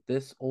dangerous. If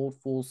this old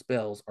fool's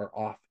spells are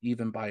off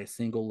even by a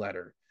single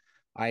letter.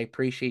 I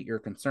appreciate your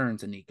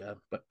concerns, Anika,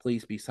 but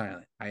please be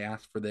silent. I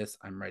asked for this.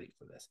 I'm ready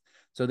for this.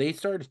 So they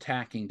start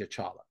attacking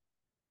T'Challa.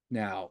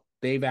 Now,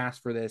 they've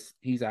asked for this.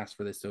 He's asked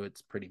for this. So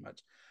it's pretty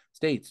much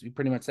states. He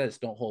pretty much says,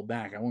 don't hold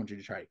back. I want you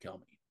to try to kill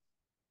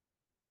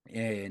me.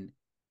 And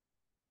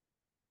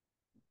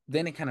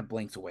then it kind of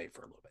blinks away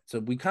for a little bit. So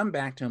we come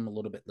back to him a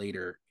little bit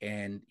later,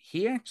 and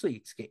he actually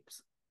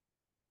escapes.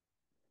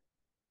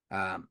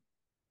 Um,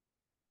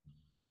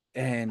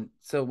 and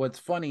so what's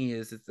funny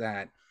is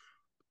that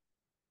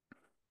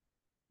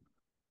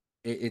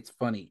it's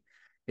funny.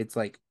 It's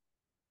like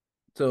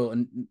so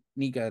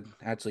Nika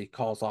actually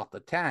calls off the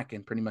attack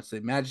and pretty much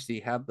says,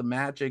 Majesty, have the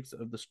magics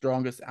of the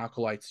strongest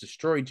acolytes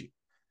destroyed you?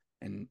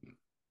 And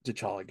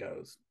T'Challa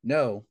goes,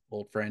 No,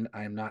 old friend,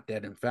 I am not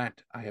dead. In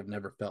fact, I have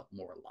never felt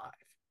more alive.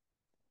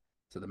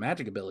 So the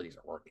magic abilities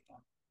are working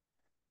on.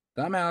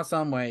 Somehow,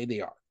 some way,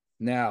 they are.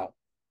 Now,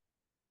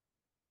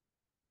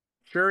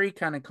 Shuri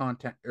kind of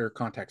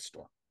contacts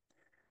Storm.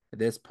 At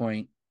this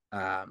point,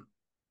 um,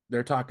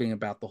 they're talking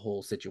about the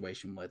whole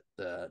situation with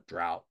the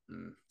drought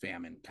and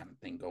famine kind of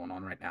thing going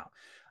on right now.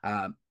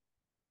 Um,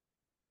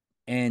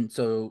 and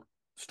so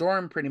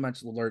Storm pretty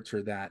much alerts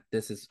her that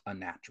this is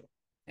unnatural.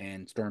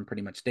 And Storm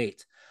pretty much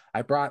states,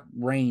 I brought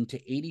rain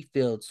to 80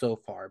 fields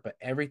so far, but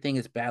everything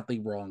is badly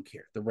wrong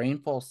here. The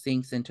rainfall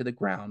sinks into the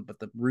ground, but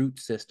the root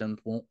systems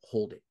won't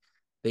hold it.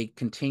 They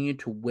continue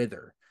to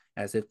wither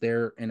as if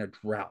they're in a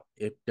drought.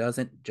 It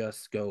doesn't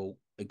just go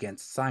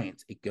against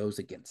science, it goes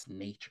against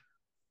nature.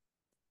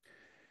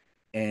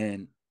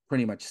 And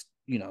pretty much,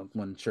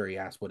 when Shuri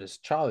asks, what does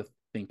T'Challa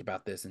think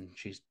about this? And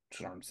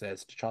Storm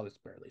says, T'Challa's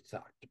barely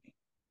talked to me.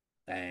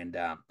 And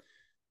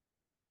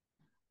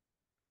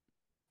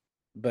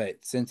but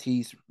since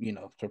he's,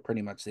 so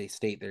pretty much they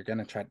state they're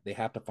gonna try, they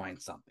have to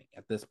find something.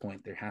 At this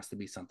point, there has to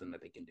be something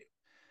that they can do.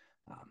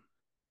 Um,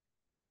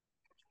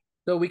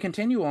 so we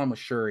continue on with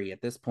Shuri.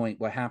 At this point,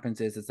 what happens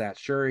is that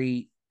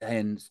Shuri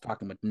and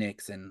talking with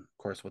Nyx and of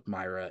course with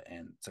Myra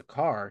and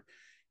Sakaar,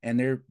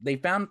 and they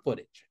found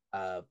footage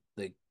of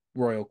the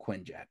Royal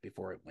Quinjet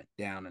before it went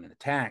down and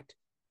attacked.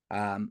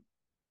 Um,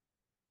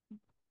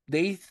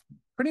 they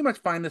pretty much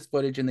find this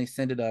footage and they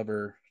send it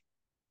over.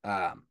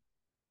 Um,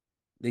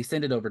 they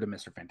send it over to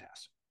Mr.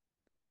 Fantastic.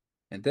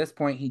 At this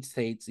point, he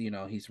states,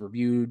 he's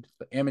reviewed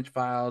the image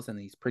files and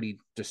he's pretty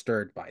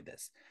disturbed by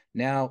this.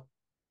 Now,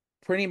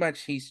 pretty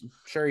much, he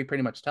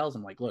pretty much tells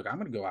him, like, look, I'm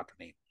going to go after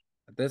Nate.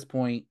 At this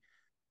point,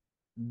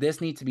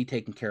 this needs to be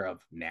taken care of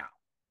now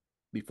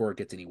before it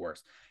gets any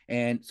worse.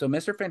 And so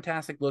Mr.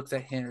 Fantastic looks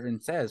at him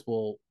and says,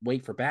 well,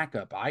 wait for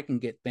backup. I can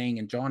get Thing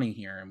and Johnny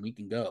here and we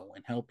can go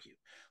and help you.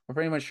 Well,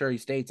 pretty much sure he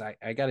states,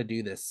 I got to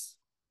do this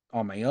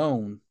on my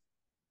own,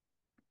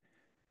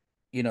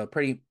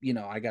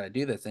 I got to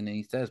do this. And then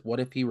he says, what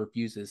if he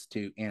refuses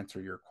to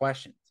answer your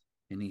questions?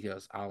 And he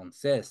goes, I'll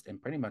insist,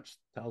 and pretty much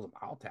tells him,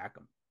 I'll attack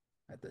him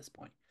at this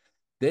point.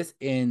 This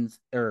ends,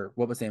 or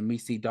what was saying, we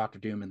see Doctor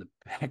Doom in the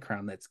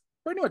background that's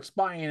pretty much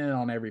spying in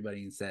on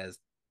everybody and says,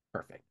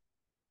 perfect.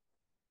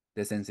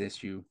 This ends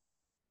issue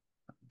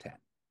 10.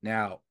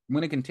 Now, I'm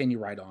going to continue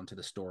right on to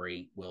the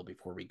story, Will,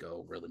 before we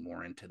go really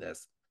more into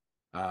this.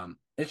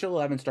 Issue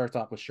 11 starts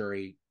off with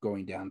Shuri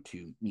going down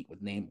to meet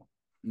with Namor.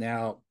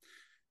 Now,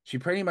 she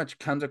pretty much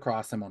comes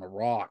across him on a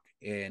rock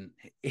and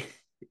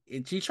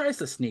she tries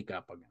to sneak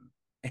up on him.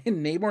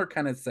 And Namor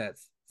kind of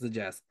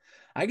suggests,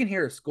 I can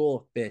hear a school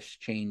of fish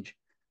change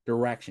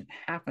direction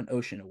half an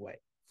ocean away.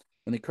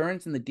 When the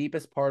currents in the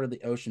deepest part of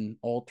the ocean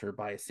alter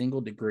by a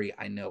single degree,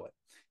 I know it.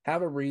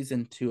 Have a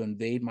reason to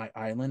invade my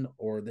island,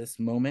 or this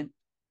moment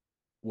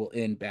will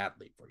end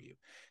badly for you.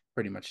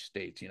 Pretty much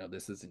states,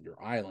 this isn't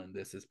your island.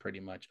 This is pretty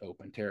much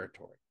open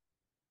territory.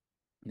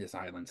 This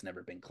island's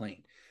never been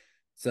claimed.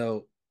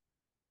 So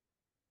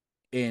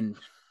in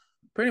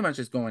pretty much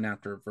just going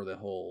after for the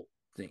whole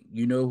thing.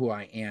 You know who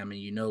I am and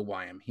you know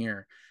why I'm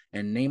here.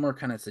 And Namor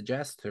kind of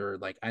suggests to her,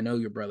 like, I know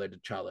your brother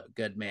T'Challa, a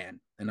good man,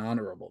 an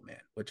honorable man,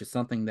 which is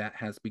something that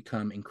has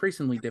become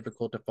increasingly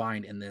difficult to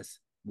find in this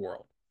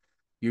world.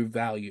 You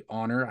value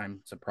honor.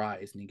 I'm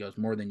surprised. And he goes,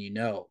 more than you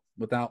know.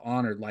 Without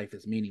honor, life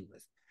is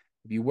meaningless.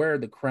 If you wear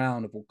the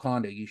crown of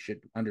Wakanda, you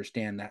should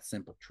understand that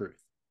simple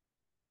truth.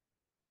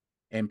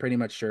 And pretty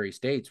much Shuri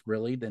states,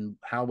 really, then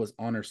how was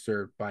honor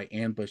served by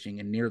ambushing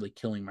and nearly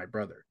killing my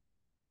brother?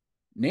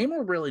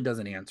 Namor really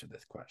doesn't answer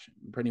this question.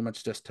 He pretty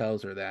much just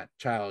tells her that,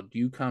 child,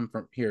 you come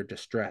from here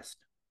distressed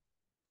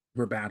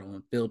for battle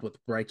and filled with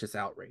righteous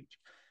outrage.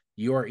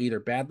 You are either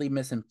badly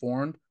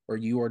misinformed or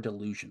you are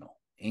delusional.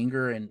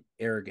 Anger and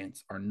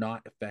arrogance are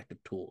not effective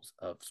tools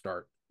of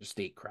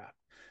statecraft.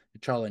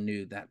 T'Challa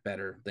knew that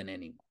better than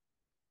anyone.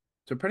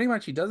 So pretty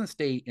much he doesn't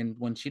state, and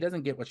when she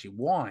doesn't get what she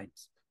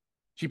wants,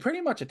 she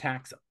pretty much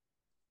attacks him.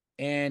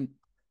 And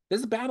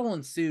this battle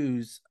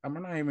ensues. I'm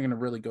not even going to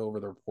really go over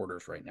the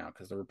reporters right now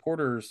because the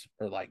reporters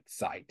are like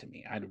side to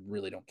me. I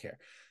really don't care.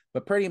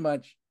 But pretty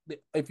much,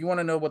 if you want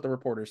to know what the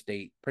reporters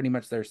state, pretty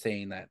much they're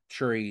saying that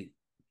Shuri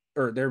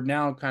or they're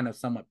now kind of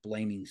somewhat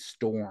blaming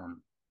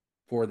Storm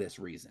for this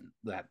reason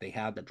that they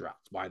had the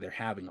droughts, why they're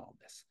having all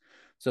this.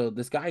 So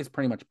this guy is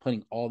pretty much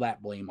putting all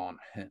that blame on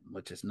him,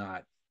 which is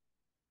not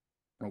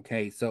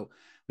okay. So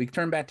we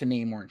turn back to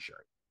Namor and Shuri,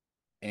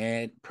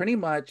 and pretty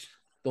much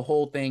the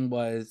whole thing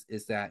was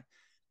is that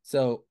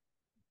so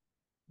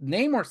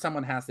Namor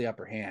someone has the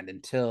upper hand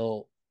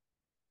until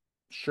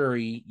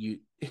Shuri, you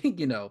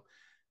you know,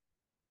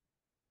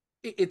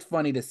 it's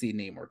funny to see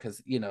Namor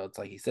because it's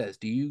like he says,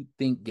 "Do you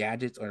think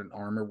gadgets or an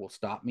armor will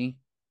stop me?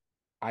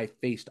 I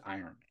faced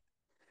Iron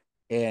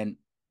Man,"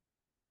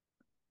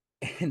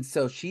 and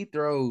so she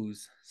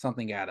throws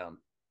something at him.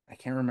 I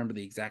can't remember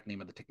the exact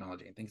name of the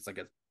technology. I think it's like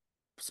a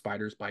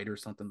spider's bite or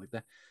something like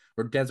that,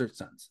 or Desert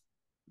Suns.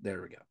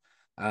 There we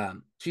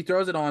go. She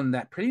throws it on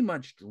that pretty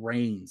much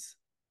drains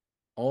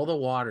all the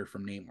water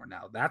from Namor.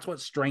 Now that's what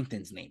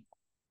strengthens Namor.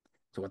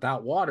 So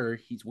without water,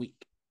 he's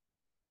weak.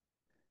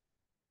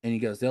 And he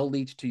goes, they'll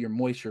leach to your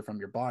moisture from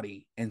your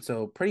body. And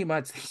so pretty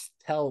much they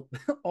tell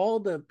all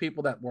the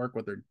people that work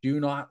with her, do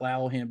not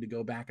allow him to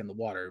go back in the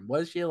water. And what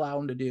does she allow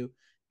him to do?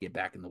 Get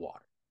back in the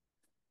water.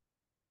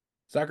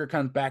 Sucker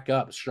comes back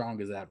up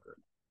strong as ever,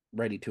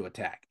 ready to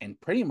attack,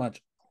 and pretty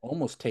much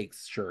almost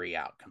takes Shuri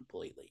out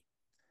completely.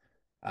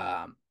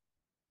 Um,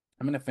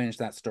 I'm going to finish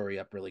that story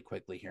up really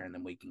quickly here, and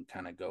then we can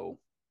kind of go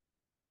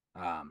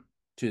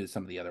to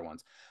some of the other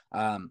ones.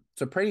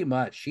 So pretty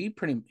much,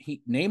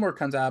 Namor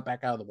comes out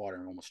back out of the water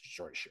and almost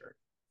destroys Shuri.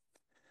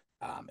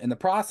 In the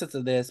process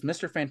of this,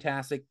 Mr.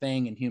 Fantastic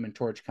Thing and Human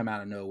Torch come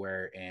out of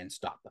nowhere and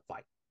stop the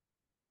fight.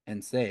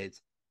 And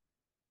says,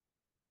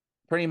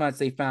 pretty much,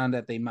 they found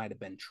that they might have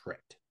been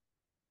tricked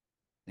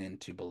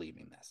into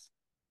believing this.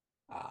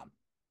 Um,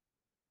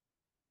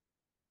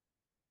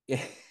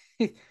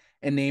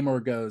 and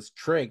Namor goes,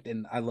 tricked.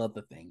 And I love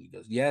the thing. He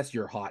goes, yes,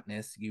 your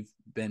hotness, you've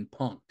been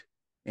punked.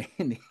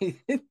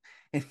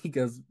 And he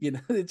goes,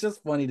 it's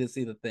just funny to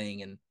see the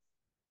thing. And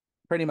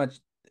pretty much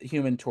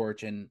Human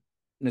Torch and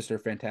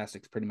Mr.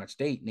 Fantastic's pretty much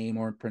date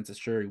Namor and Princess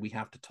Shuri. We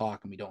have to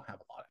talk, and we don't have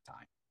a lot of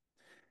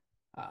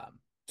time.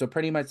 So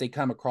pretty much they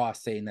come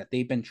across saying that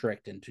they've been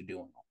tricked into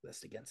doing all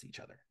this against each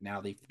other. Now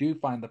they do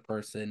find the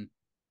person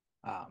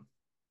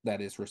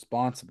that is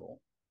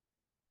responsible,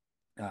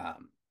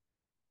 um,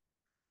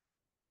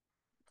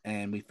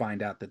 and we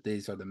find out that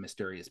these are the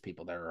mysterious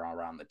people that are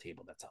around the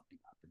table that's helping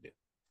Doctor Doom.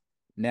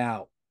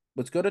 Now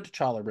let's go to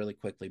T'Challa really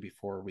quickly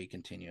before we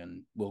continue,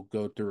 and we'll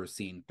go through a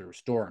scene through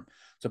Storm.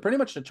 So pretty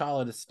much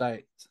T'Challa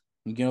decides,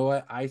 you know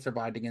what? I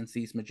survived against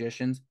these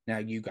magicians. Now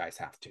you guys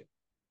have to,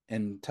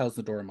 and tells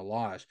the Dora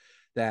Milaje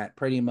that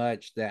pretty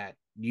much that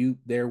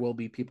there will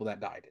be people that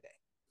die today.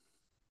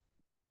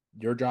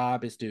 Your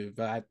job is to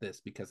fight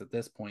this because at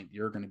this point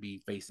you're going to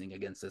be facing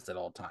against this at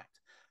all times.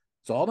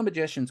 So all the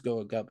magicians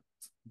go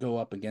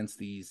up against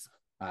these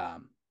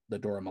the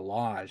Dora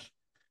Milaje.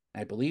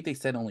 I believe they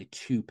said only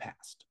two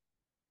passed.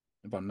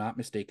 If I'm not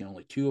mistaken,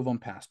 only two of them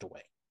passed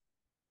away,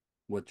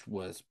 which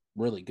was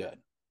really good.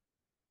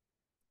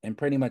 And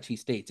pretty much he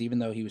states, even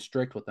though he was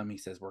strict with them, he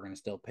says, we're going to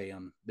still pay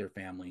them their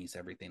families,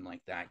 everything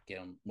like that, get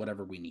them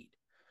whatever we need.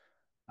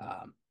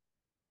 Um,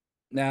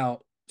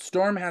 Now,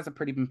 Storm has a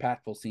pretty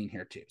impactful scene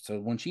here, too. So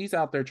when she's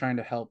out there trying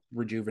to help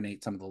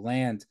rejuvenate some of the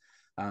lands,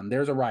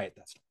 there's a riot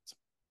that starts.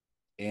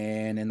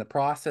 And in the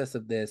process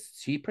of this,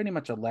 she pretty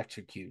much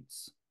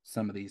electrocutes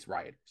some of these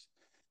rioters.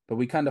 But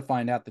we kind of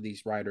find out that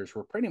these rioters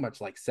were pretty much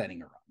like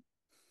setting her up.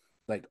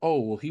 Like, oh,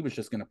 well, he was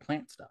just going to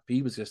plant stuff.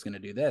 He was just going to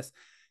do this.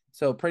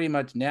 So pretty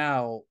much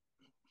now,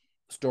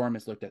 Storm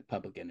is looked at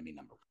public enemy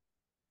number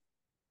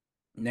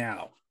one.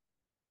 Now,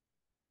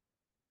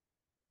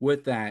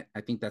 with that,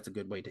 I think that's a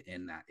good way to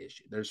end that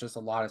issue. There's just a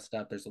lot of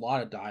stuff. There's a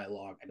lot of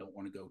dialogue. I don't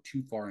want to go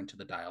too far into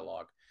the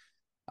dialogue.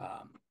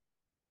 Um,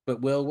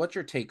 but Will, what's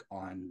your take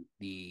on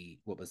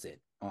what was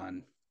it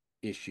on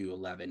issue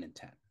 11 and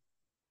 10?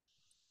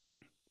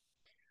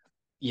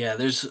 Yeah,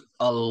 there's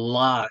a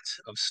lot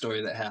of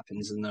story that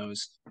happens in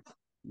those.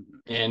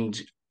 Mm-hmm.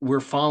 And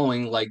we're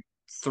following like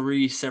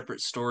three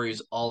separate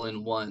stories all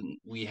in one.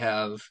 We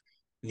have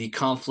the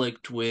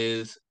conflict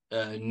with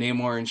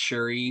Namor and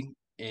Shuri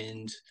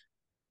and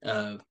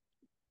uh,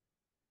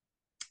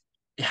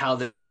 how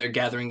they're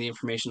gathering the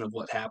information of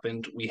what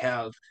happened. We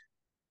have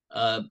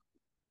uh,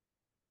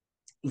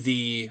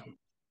 the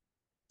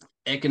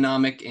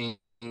economic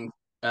and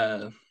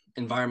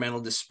environmental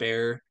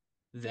despair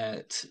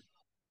that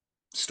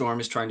Storm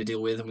is trying to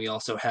deal with, and we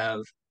also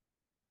have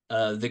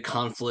the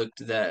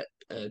conflict that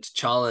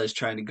T'Challa is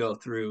trying to go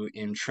through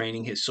in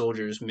training his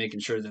soldiers, making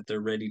sure that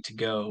they're ready to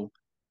go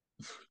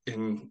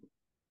and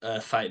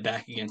fight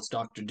back against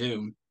Doctor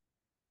Doom.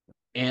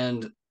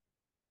 And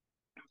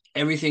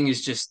everything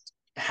is just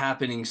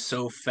happening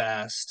so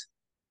fast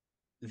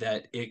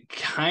that it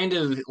kind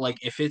of like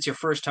if it's your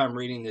first time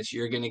reading this,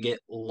 you're going to get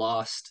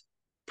lost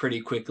pretty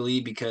quickly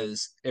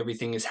because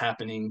everything is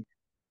happening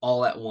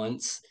all at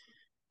once.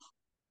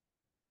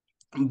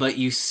 But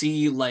you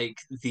see like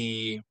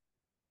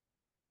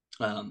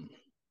um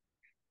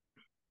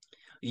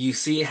you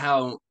see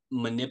how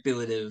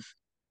manipulative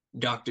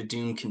Doctor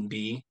Doom can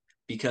be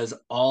because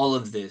all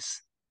of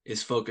this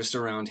is focused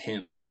around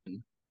him.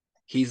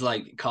 He's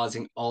like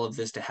causing all of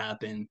this to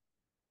happen,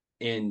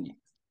 and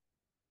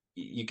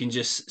you can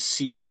just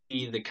see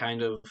the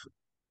kind of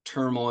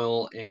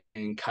turmoil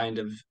and kind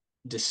of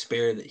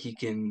despair that he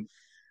can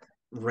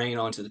rain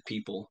onto the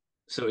people.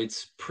 So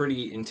it's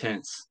pretty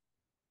intense.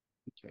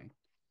 Okay.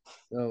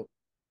 So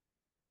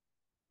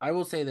I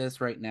will say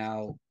this right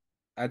now.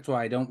 That's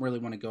why I don't really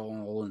want to go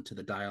all into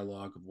the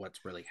dialogue of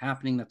what's really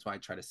happening. That's why I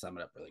try to sum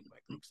it up really quickly.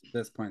 Because at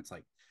this point, it's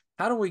like,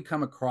 how do we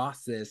come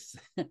across this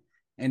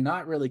and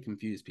not really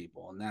confuse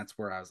people? And that's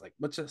where I was like,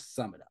 let's just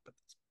sum it up at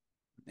this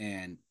point.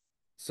 And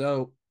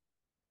so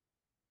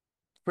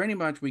pretty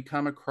much we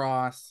come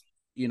across,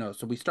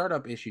 so we start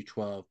up issue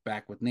 12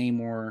 back with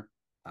Namor,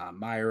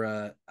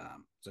 Myra,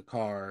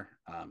 Zakar,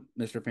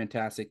 Mr.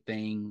 Fantastic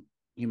Thing,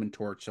 Human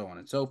Torch, so on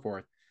and so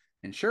forth,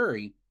 and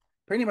Shuri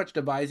pretty much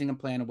devising a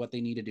plan of what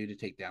they need to do to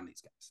take down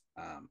these guys.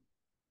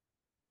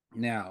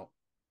 Now,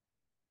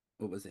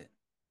 what was it?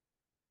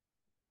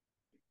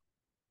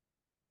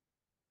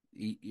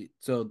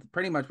 So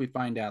pretty much we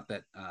find out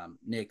that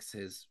Nyx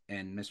has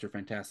and Mr.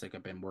 Fantastic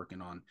have been working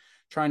on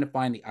trying to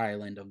find the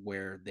island of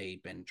where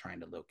they've been trying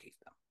to locate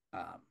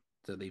them.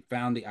 So they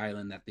found the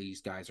island that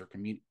these guys are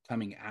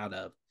coming out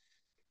of,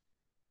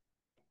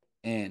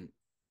 and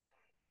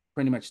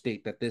pretty much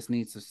state that this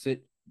needs to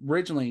sit.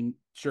 Originally,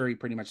 Shuri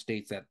pretty much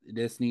states that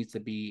this needs to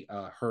be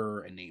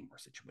her and Namor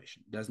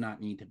situation. It does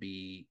not need to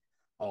be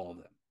all of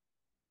them,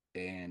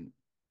 and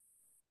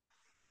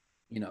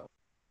you know,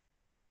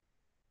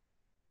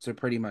 so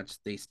pretty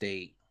much they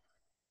state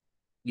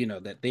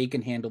that they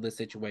can handle this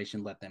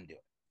situation. Let them do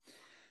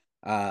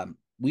it.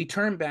 We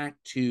turn back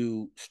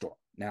to Storm.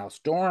 Now,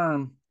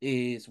 Storm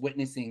is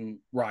witnessing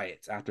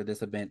riots after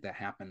this event that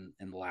happened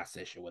in the last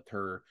issue with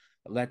her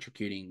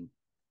electrocuting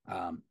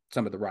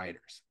some of the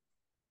rioters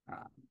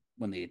um,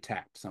 when they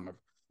attacked some of.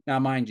 Now,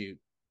 mind you,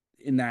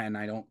 in that, and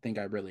I don't think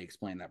I really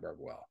explained that very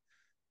well.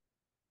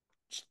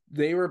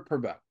 They were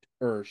provoked,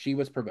 or she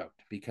was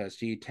provoked because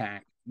she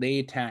attacked. They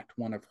attacked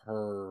one of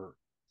her.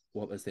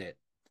 What was it?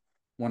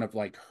 One of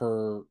like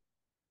her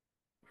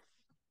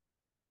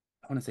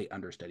I want to say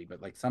understudy,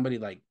 but like somebody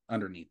like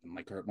underneath them,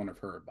 like one of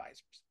her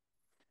advisors.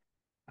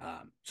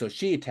 So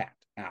she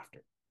attacked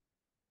after,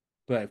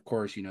 but of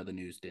course, the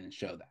news didn't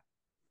show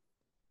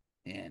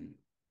that, and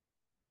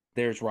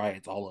there's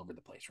riots all over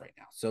the place right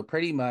now. So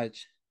pretty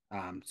much,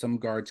 some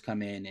guards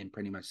come in and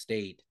pretty much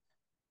state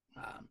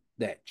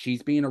that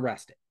she's being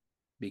arrested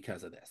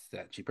because of this.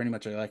 That she pretty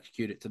much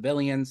electrocuted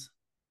civilians.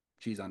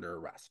 She's under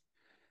arrest.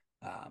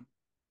 Um,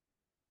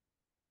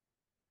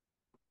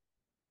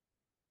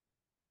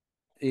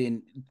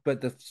 in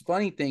but the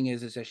funny thing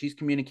is that she's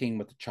communicating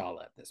with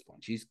T'Challa at this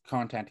point. She's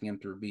contacting him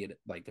through via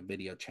like a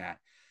video chat,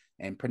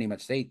 and pretty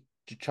much say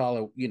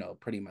T'Challa,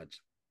 pretty much,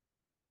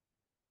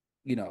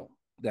 you know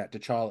that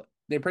T'Challa.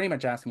 They're pretty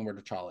much asking where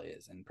T'Challa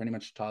is, and pretty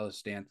much T'Challa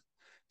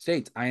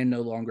states, "I am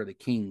no longer the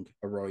king,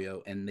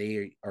 Arroyo, and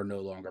they are no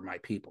longer my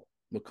people.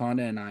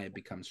 Wakanda and I have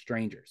become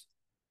strangers."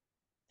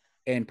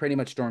 And pretty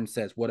much Storm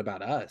says, "What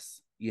about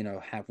us?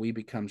 Have we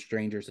become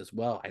strangers as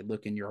well? I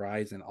look in your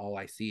eyes and all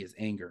I see is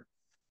anger.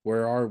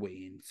 Where are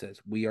we?" And says,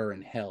 "We are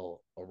in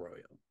hell,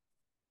 Arroyo."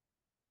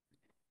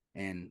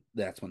 And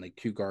that's when the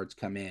two guards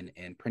come in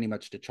and pretty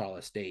much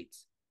T'Challa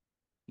states,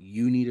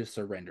 "You need to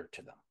surrender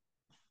to them.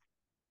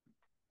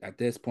 At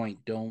this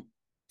point, don't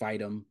fight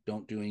them.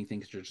 Don't do anything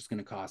because you're just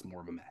going to cause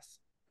more of a mess."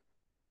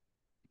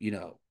 You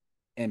know,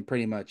 and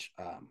pretty much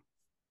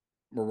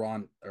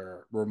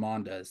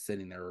Ramonda is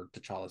sitting there, or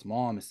T'Challa's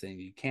mom is saying,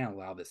 "You can't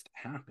allow this to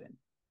happen."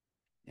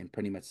 And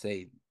pretty much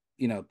say,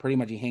 pretty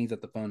much he hangs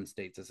up the phone and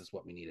states, "This is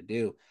what we need to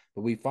do."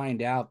 But we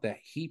find out that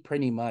he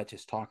pretty much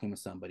is talking with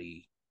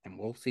somebody, and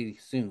we'll see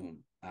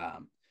soon,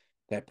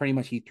 that pretty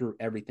much he threw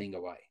everything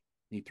away.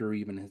 He threw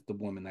even the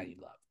woman that he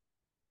loved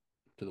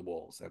to the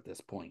wolves at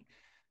this point.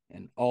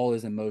 And all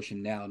his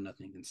emotion now,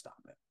 nothing can stop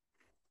it.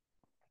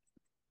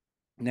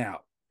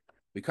 Now,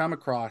 we come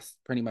across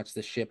pretty much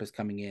the ship is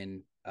coming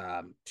in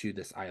to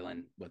this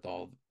island with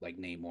all like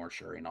Namor,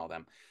 Shuri, and all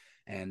them,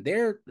 and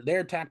they're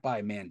attacked by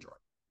a Mandroid.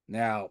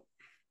 Now,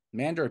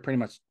 Mandroid pretty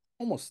much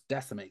almost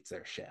decimates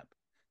their ship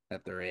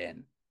that they're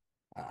in,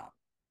 uh,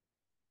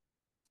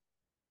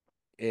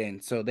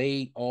 and so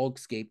they all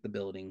escape the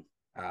building,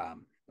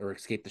 or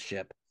escape the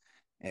ship,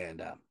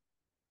 and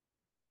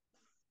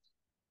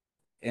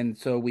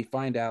so we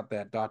find out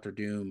that Doctor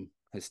Doom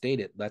has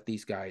stated, "Let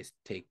these guys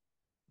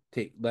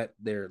let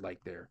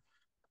their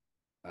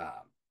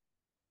uh,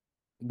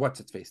 what's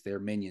its face their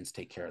minions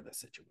take care of the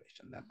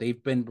situation." That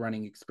they've been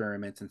running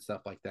experiments and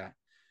stuff like that.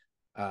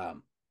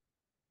 Um,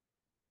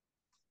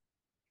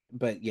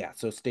 but yeah,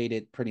 so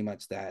stated pretty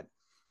much that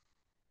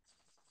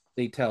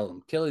they tell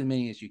them, "Kill as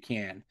many as you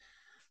can."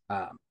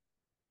 Um,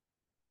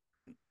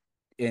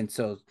 and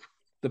so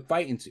the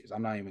fight ensues.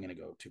 I'm not even going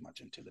to go too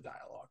much into the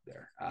dialogue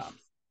there.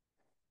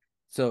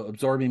 So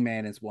absorbing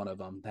man is one of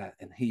them,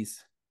 and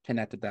he's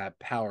connected that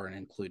power and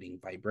including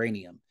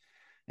vibranium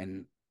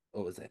and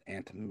what was it,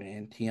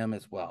 adamantium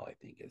as well, I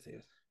think is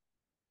his.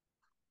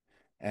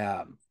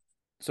 Um,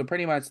 So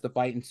pretty much the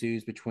fight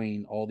ensues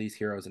between all these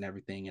heroes and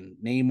everything, and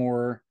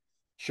Namor,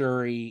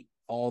 Shuri,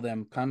 all of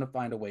them kind of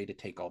find a way to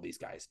take all these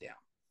guys down.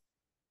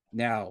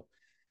 Now,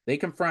 they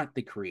confront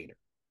the creator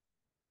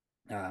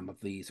of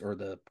these, or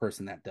the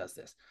person that does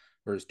this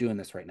or is doing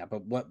this right now.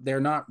 But what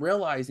they're not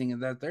realizing is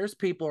that there's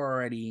people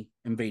already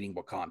invading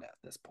Wakanda at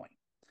this point.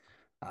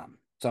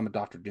 Some of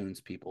Doctor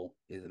Doom's people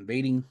is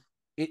invading.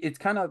 It's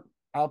kind of,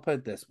 I'll put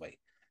it this way: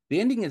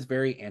 the ending is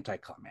very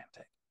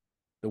anticlimactic.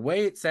 The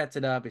way it sets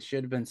it up, it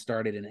should have been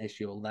started in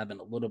issue 11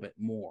 a little bit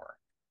more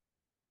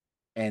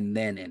and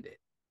then ended.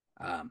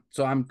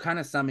 So I'm kind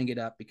of summing it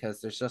up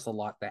because there's just a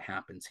lot that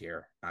happens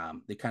here.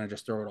 They kind of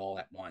just throw it all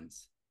at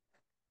once.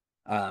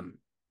 Um,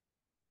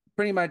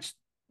 Pretty much,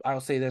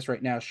 I'll say this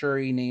right now: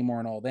 Shuri, Namor,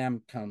 and all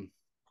them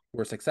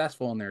were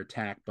successful in their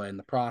attack, but in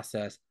the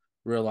process,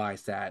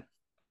 realized that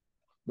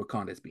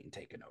Wakanda is being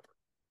taken over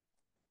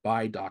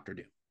by Doctor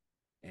Doom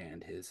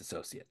and his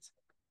associates.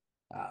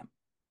 Um,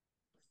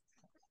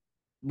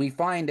 we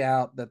find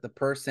out that the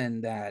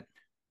person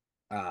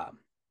um,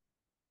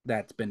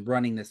 that's been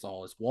running this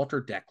all is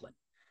Walter Declan.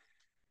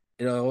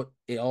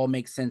 It all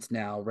makes sense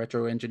now.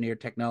 Retro engineered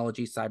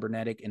technology,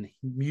 cybernetic, and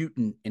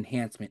mutant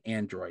enhancement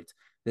androids.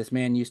 This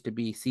man used to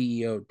be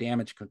CEO of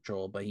Damage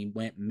Control, but he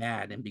went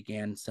mad and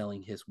began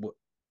selling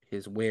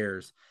his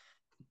wares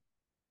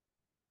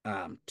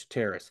to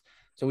terrorists.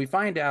 So we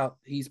find out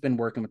he's been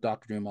working with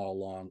Doctor Doom all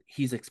along.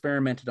 He's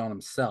experimented on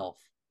himself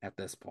at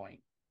this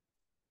point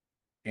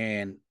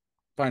and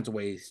finds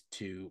ways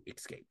to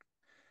escape.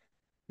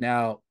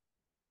 Now,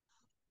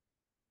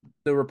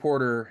 the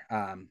reporter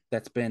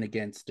that's been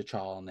against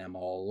T'Challa and them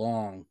all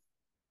along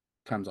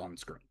comes on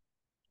screen,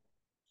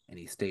 and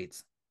he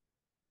states,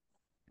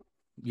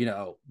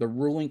 the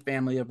ruling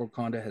family of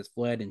Wakanda has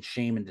fled in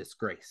shame and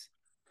disgrace.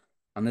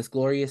 On this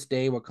glorious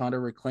day,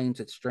 Wakanda reclaims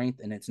its strength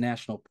and its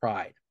national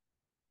pride.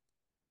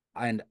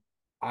 And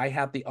I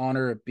have the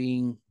honor of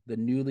being the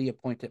newly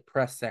appointed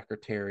press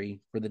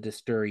secretary for the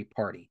Distillery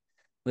Party.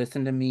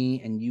 Listen to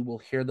me, and you will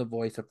hear the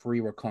voice of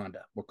free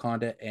Wakanda,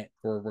 Wakanda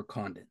for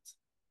Wakandans.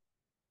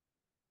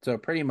 So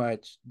pretty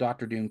much,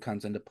 Doctor Doom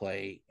comes into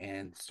play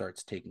and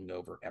starts taking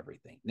over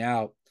everything.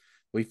 Now,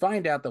 we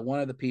find out that one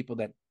of the people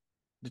that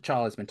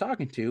T'Challa has been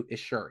talking to is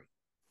Shuri.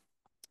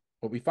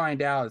 What we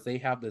find out is they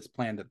have this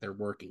plan that they're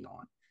working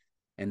on.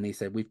 And they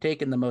said, we've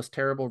taken the most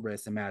terrible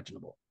risks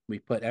imaginable. We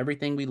put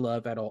everything we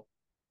love,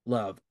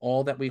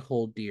 all that we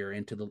hold dear,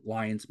 into the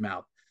lion's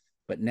mouth.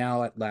 But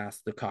now at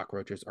last the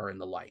cockroaches are in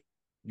the light.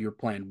 Your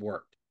plan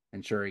worked.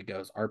 And Shuri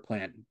goes, our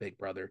plan, big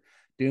brother.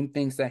 Doom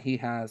thinks that he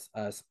has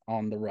us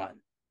on the run,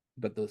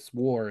 but this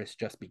war is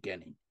just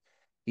beginning.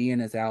 He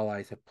and his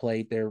allies have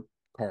played their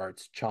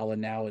cards. Chala,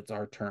 now it's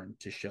our turn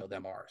to show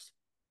them ours.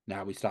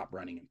 Now we stop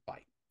running and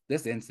fight.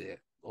 This ends the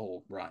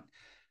whole run.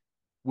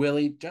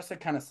 Willie, just to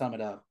kind of sum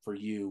it up for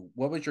you,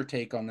 what was your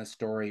take on this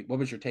story? What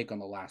was your take on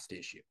the last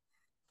issue?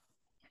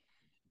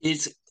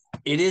 It's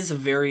it is a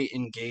very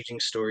engaging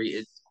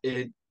story.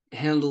 It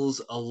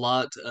handles a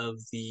lot of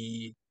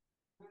the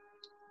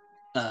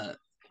uh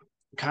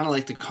kind of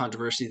like the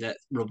controversy that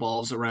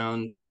revolves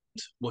around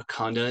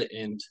Wakanda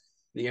and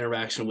the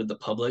interaction with the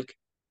public.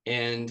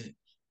 And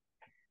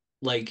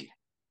like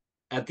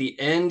at the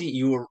end,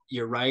 you're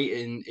right.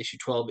 In issue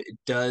 12, it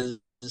does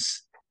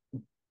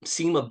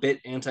seem a bit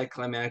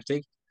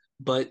anticlimactic,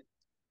 but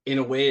in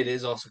a way, it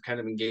is also kind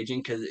of engaging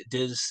because it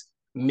does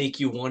make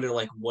you wonder,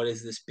 like, what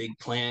is this big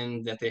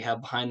plan that they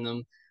have behind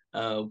them?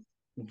 Uh,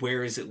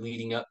 where is it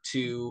leading up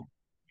to?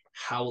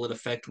 How will it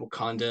affect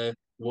Wakanda?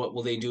 What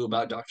will they do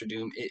about Doctor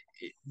Doom? It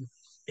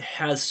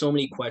has so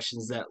many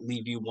questions that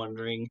leave you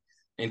wondering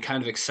and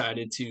kind of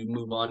excited to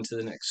move on to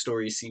the next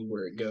story, see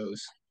where it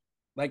goes.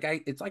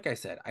 It's like I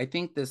said, I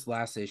think this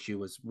last issue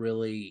was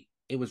really,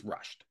 it was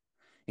rushed.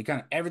 It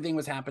kind of, everything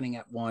was happening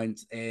at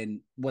once,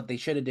 and what they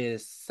should have did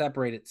is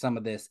separated some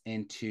of this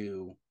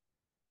into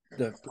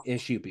the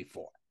issue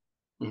before.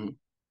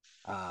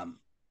 Mm-hmm. Um,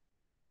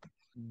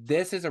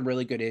 this is a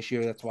really good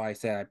issue. That's why I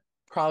said I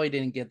probably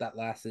didn't get that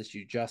last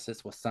issue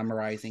justice with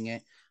summarizing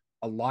it.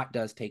 A lot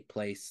does take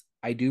place.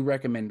 I do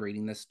recommend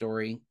reading this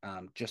story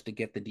just to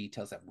get the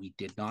details that we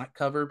did not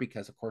cover,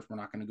 because, of course, we're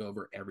not going to go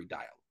over every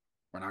dialogue.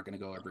 We're not going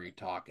to go every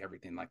talk,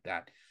 everything like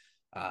that.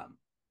 Um,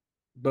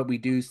 but we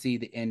do see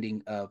the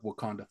ending of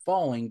Wakanda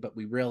falling, but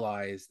we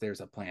realize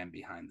there's a plan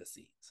behind the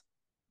scenes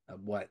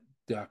of what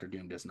Doctor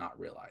Doom does not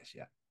realize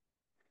yet.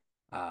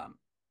 Um,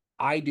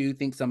 I do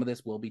think some of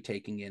this will be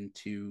taking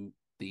into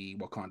the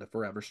Wakanda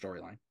Forever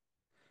storyline.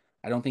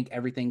 I don't think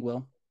everything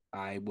will.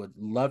 I would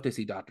love to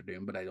see Doctor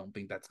Doom, but I don't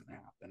think that's going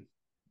to happen.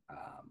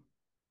 Um,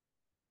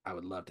 I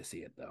would love to see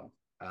it though.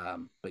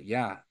 But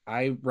yeah,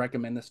 I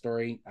recommend the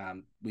story.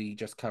 We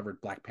just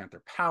covered Black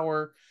Panther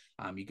Power.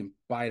 You can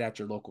buy it at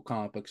your local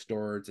comic book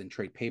stores in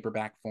trade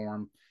paperback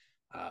form.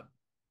 Uh,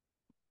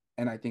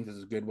 and I think this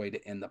is a good way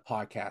to end the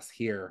podcast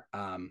here.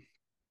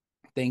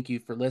 Thank you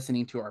for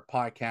listening to our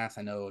podcast.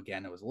 I know,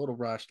 again, it was a little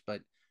rushed,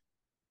 but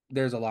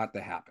there's a lot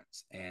that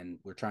happens, and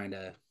we're trying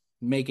to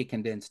make it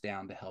condensed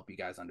down to help you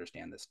guys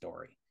understand the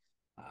story.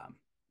 Um,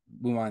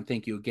 we want to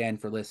thank you again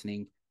for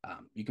listening.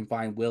 You can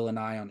find Will and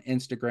I on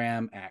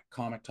Instagram at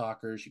Comic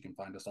Talkers. You can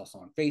find us also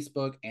on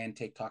Facebook and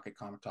TikTok at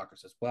Comic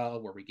Talkers as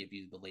well, where we give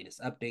you the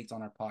latest updates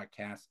on our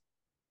podcast,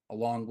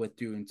 along with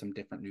doing some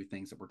different new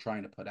things that we're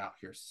trying to put out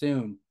here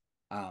soon.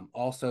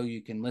 Also,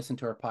 you can listen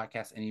to our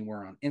podcast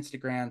anywhere on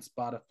Instagram,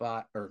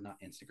 Spotify, or not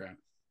Instagram,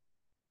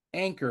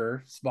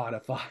 Anchor,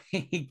 Spotify,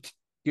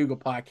 Google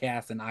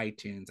Podcasts, and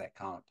iTunes at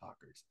Comic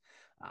Talkers.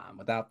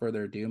 Without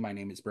further ado, my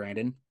name is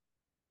Brandon.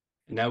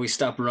 And now we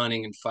stop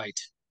running and fight.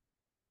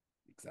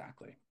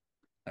 Exactly.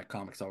 That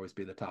comics always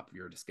be the top of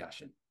your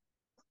discussion.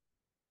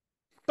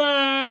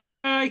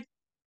 Bye.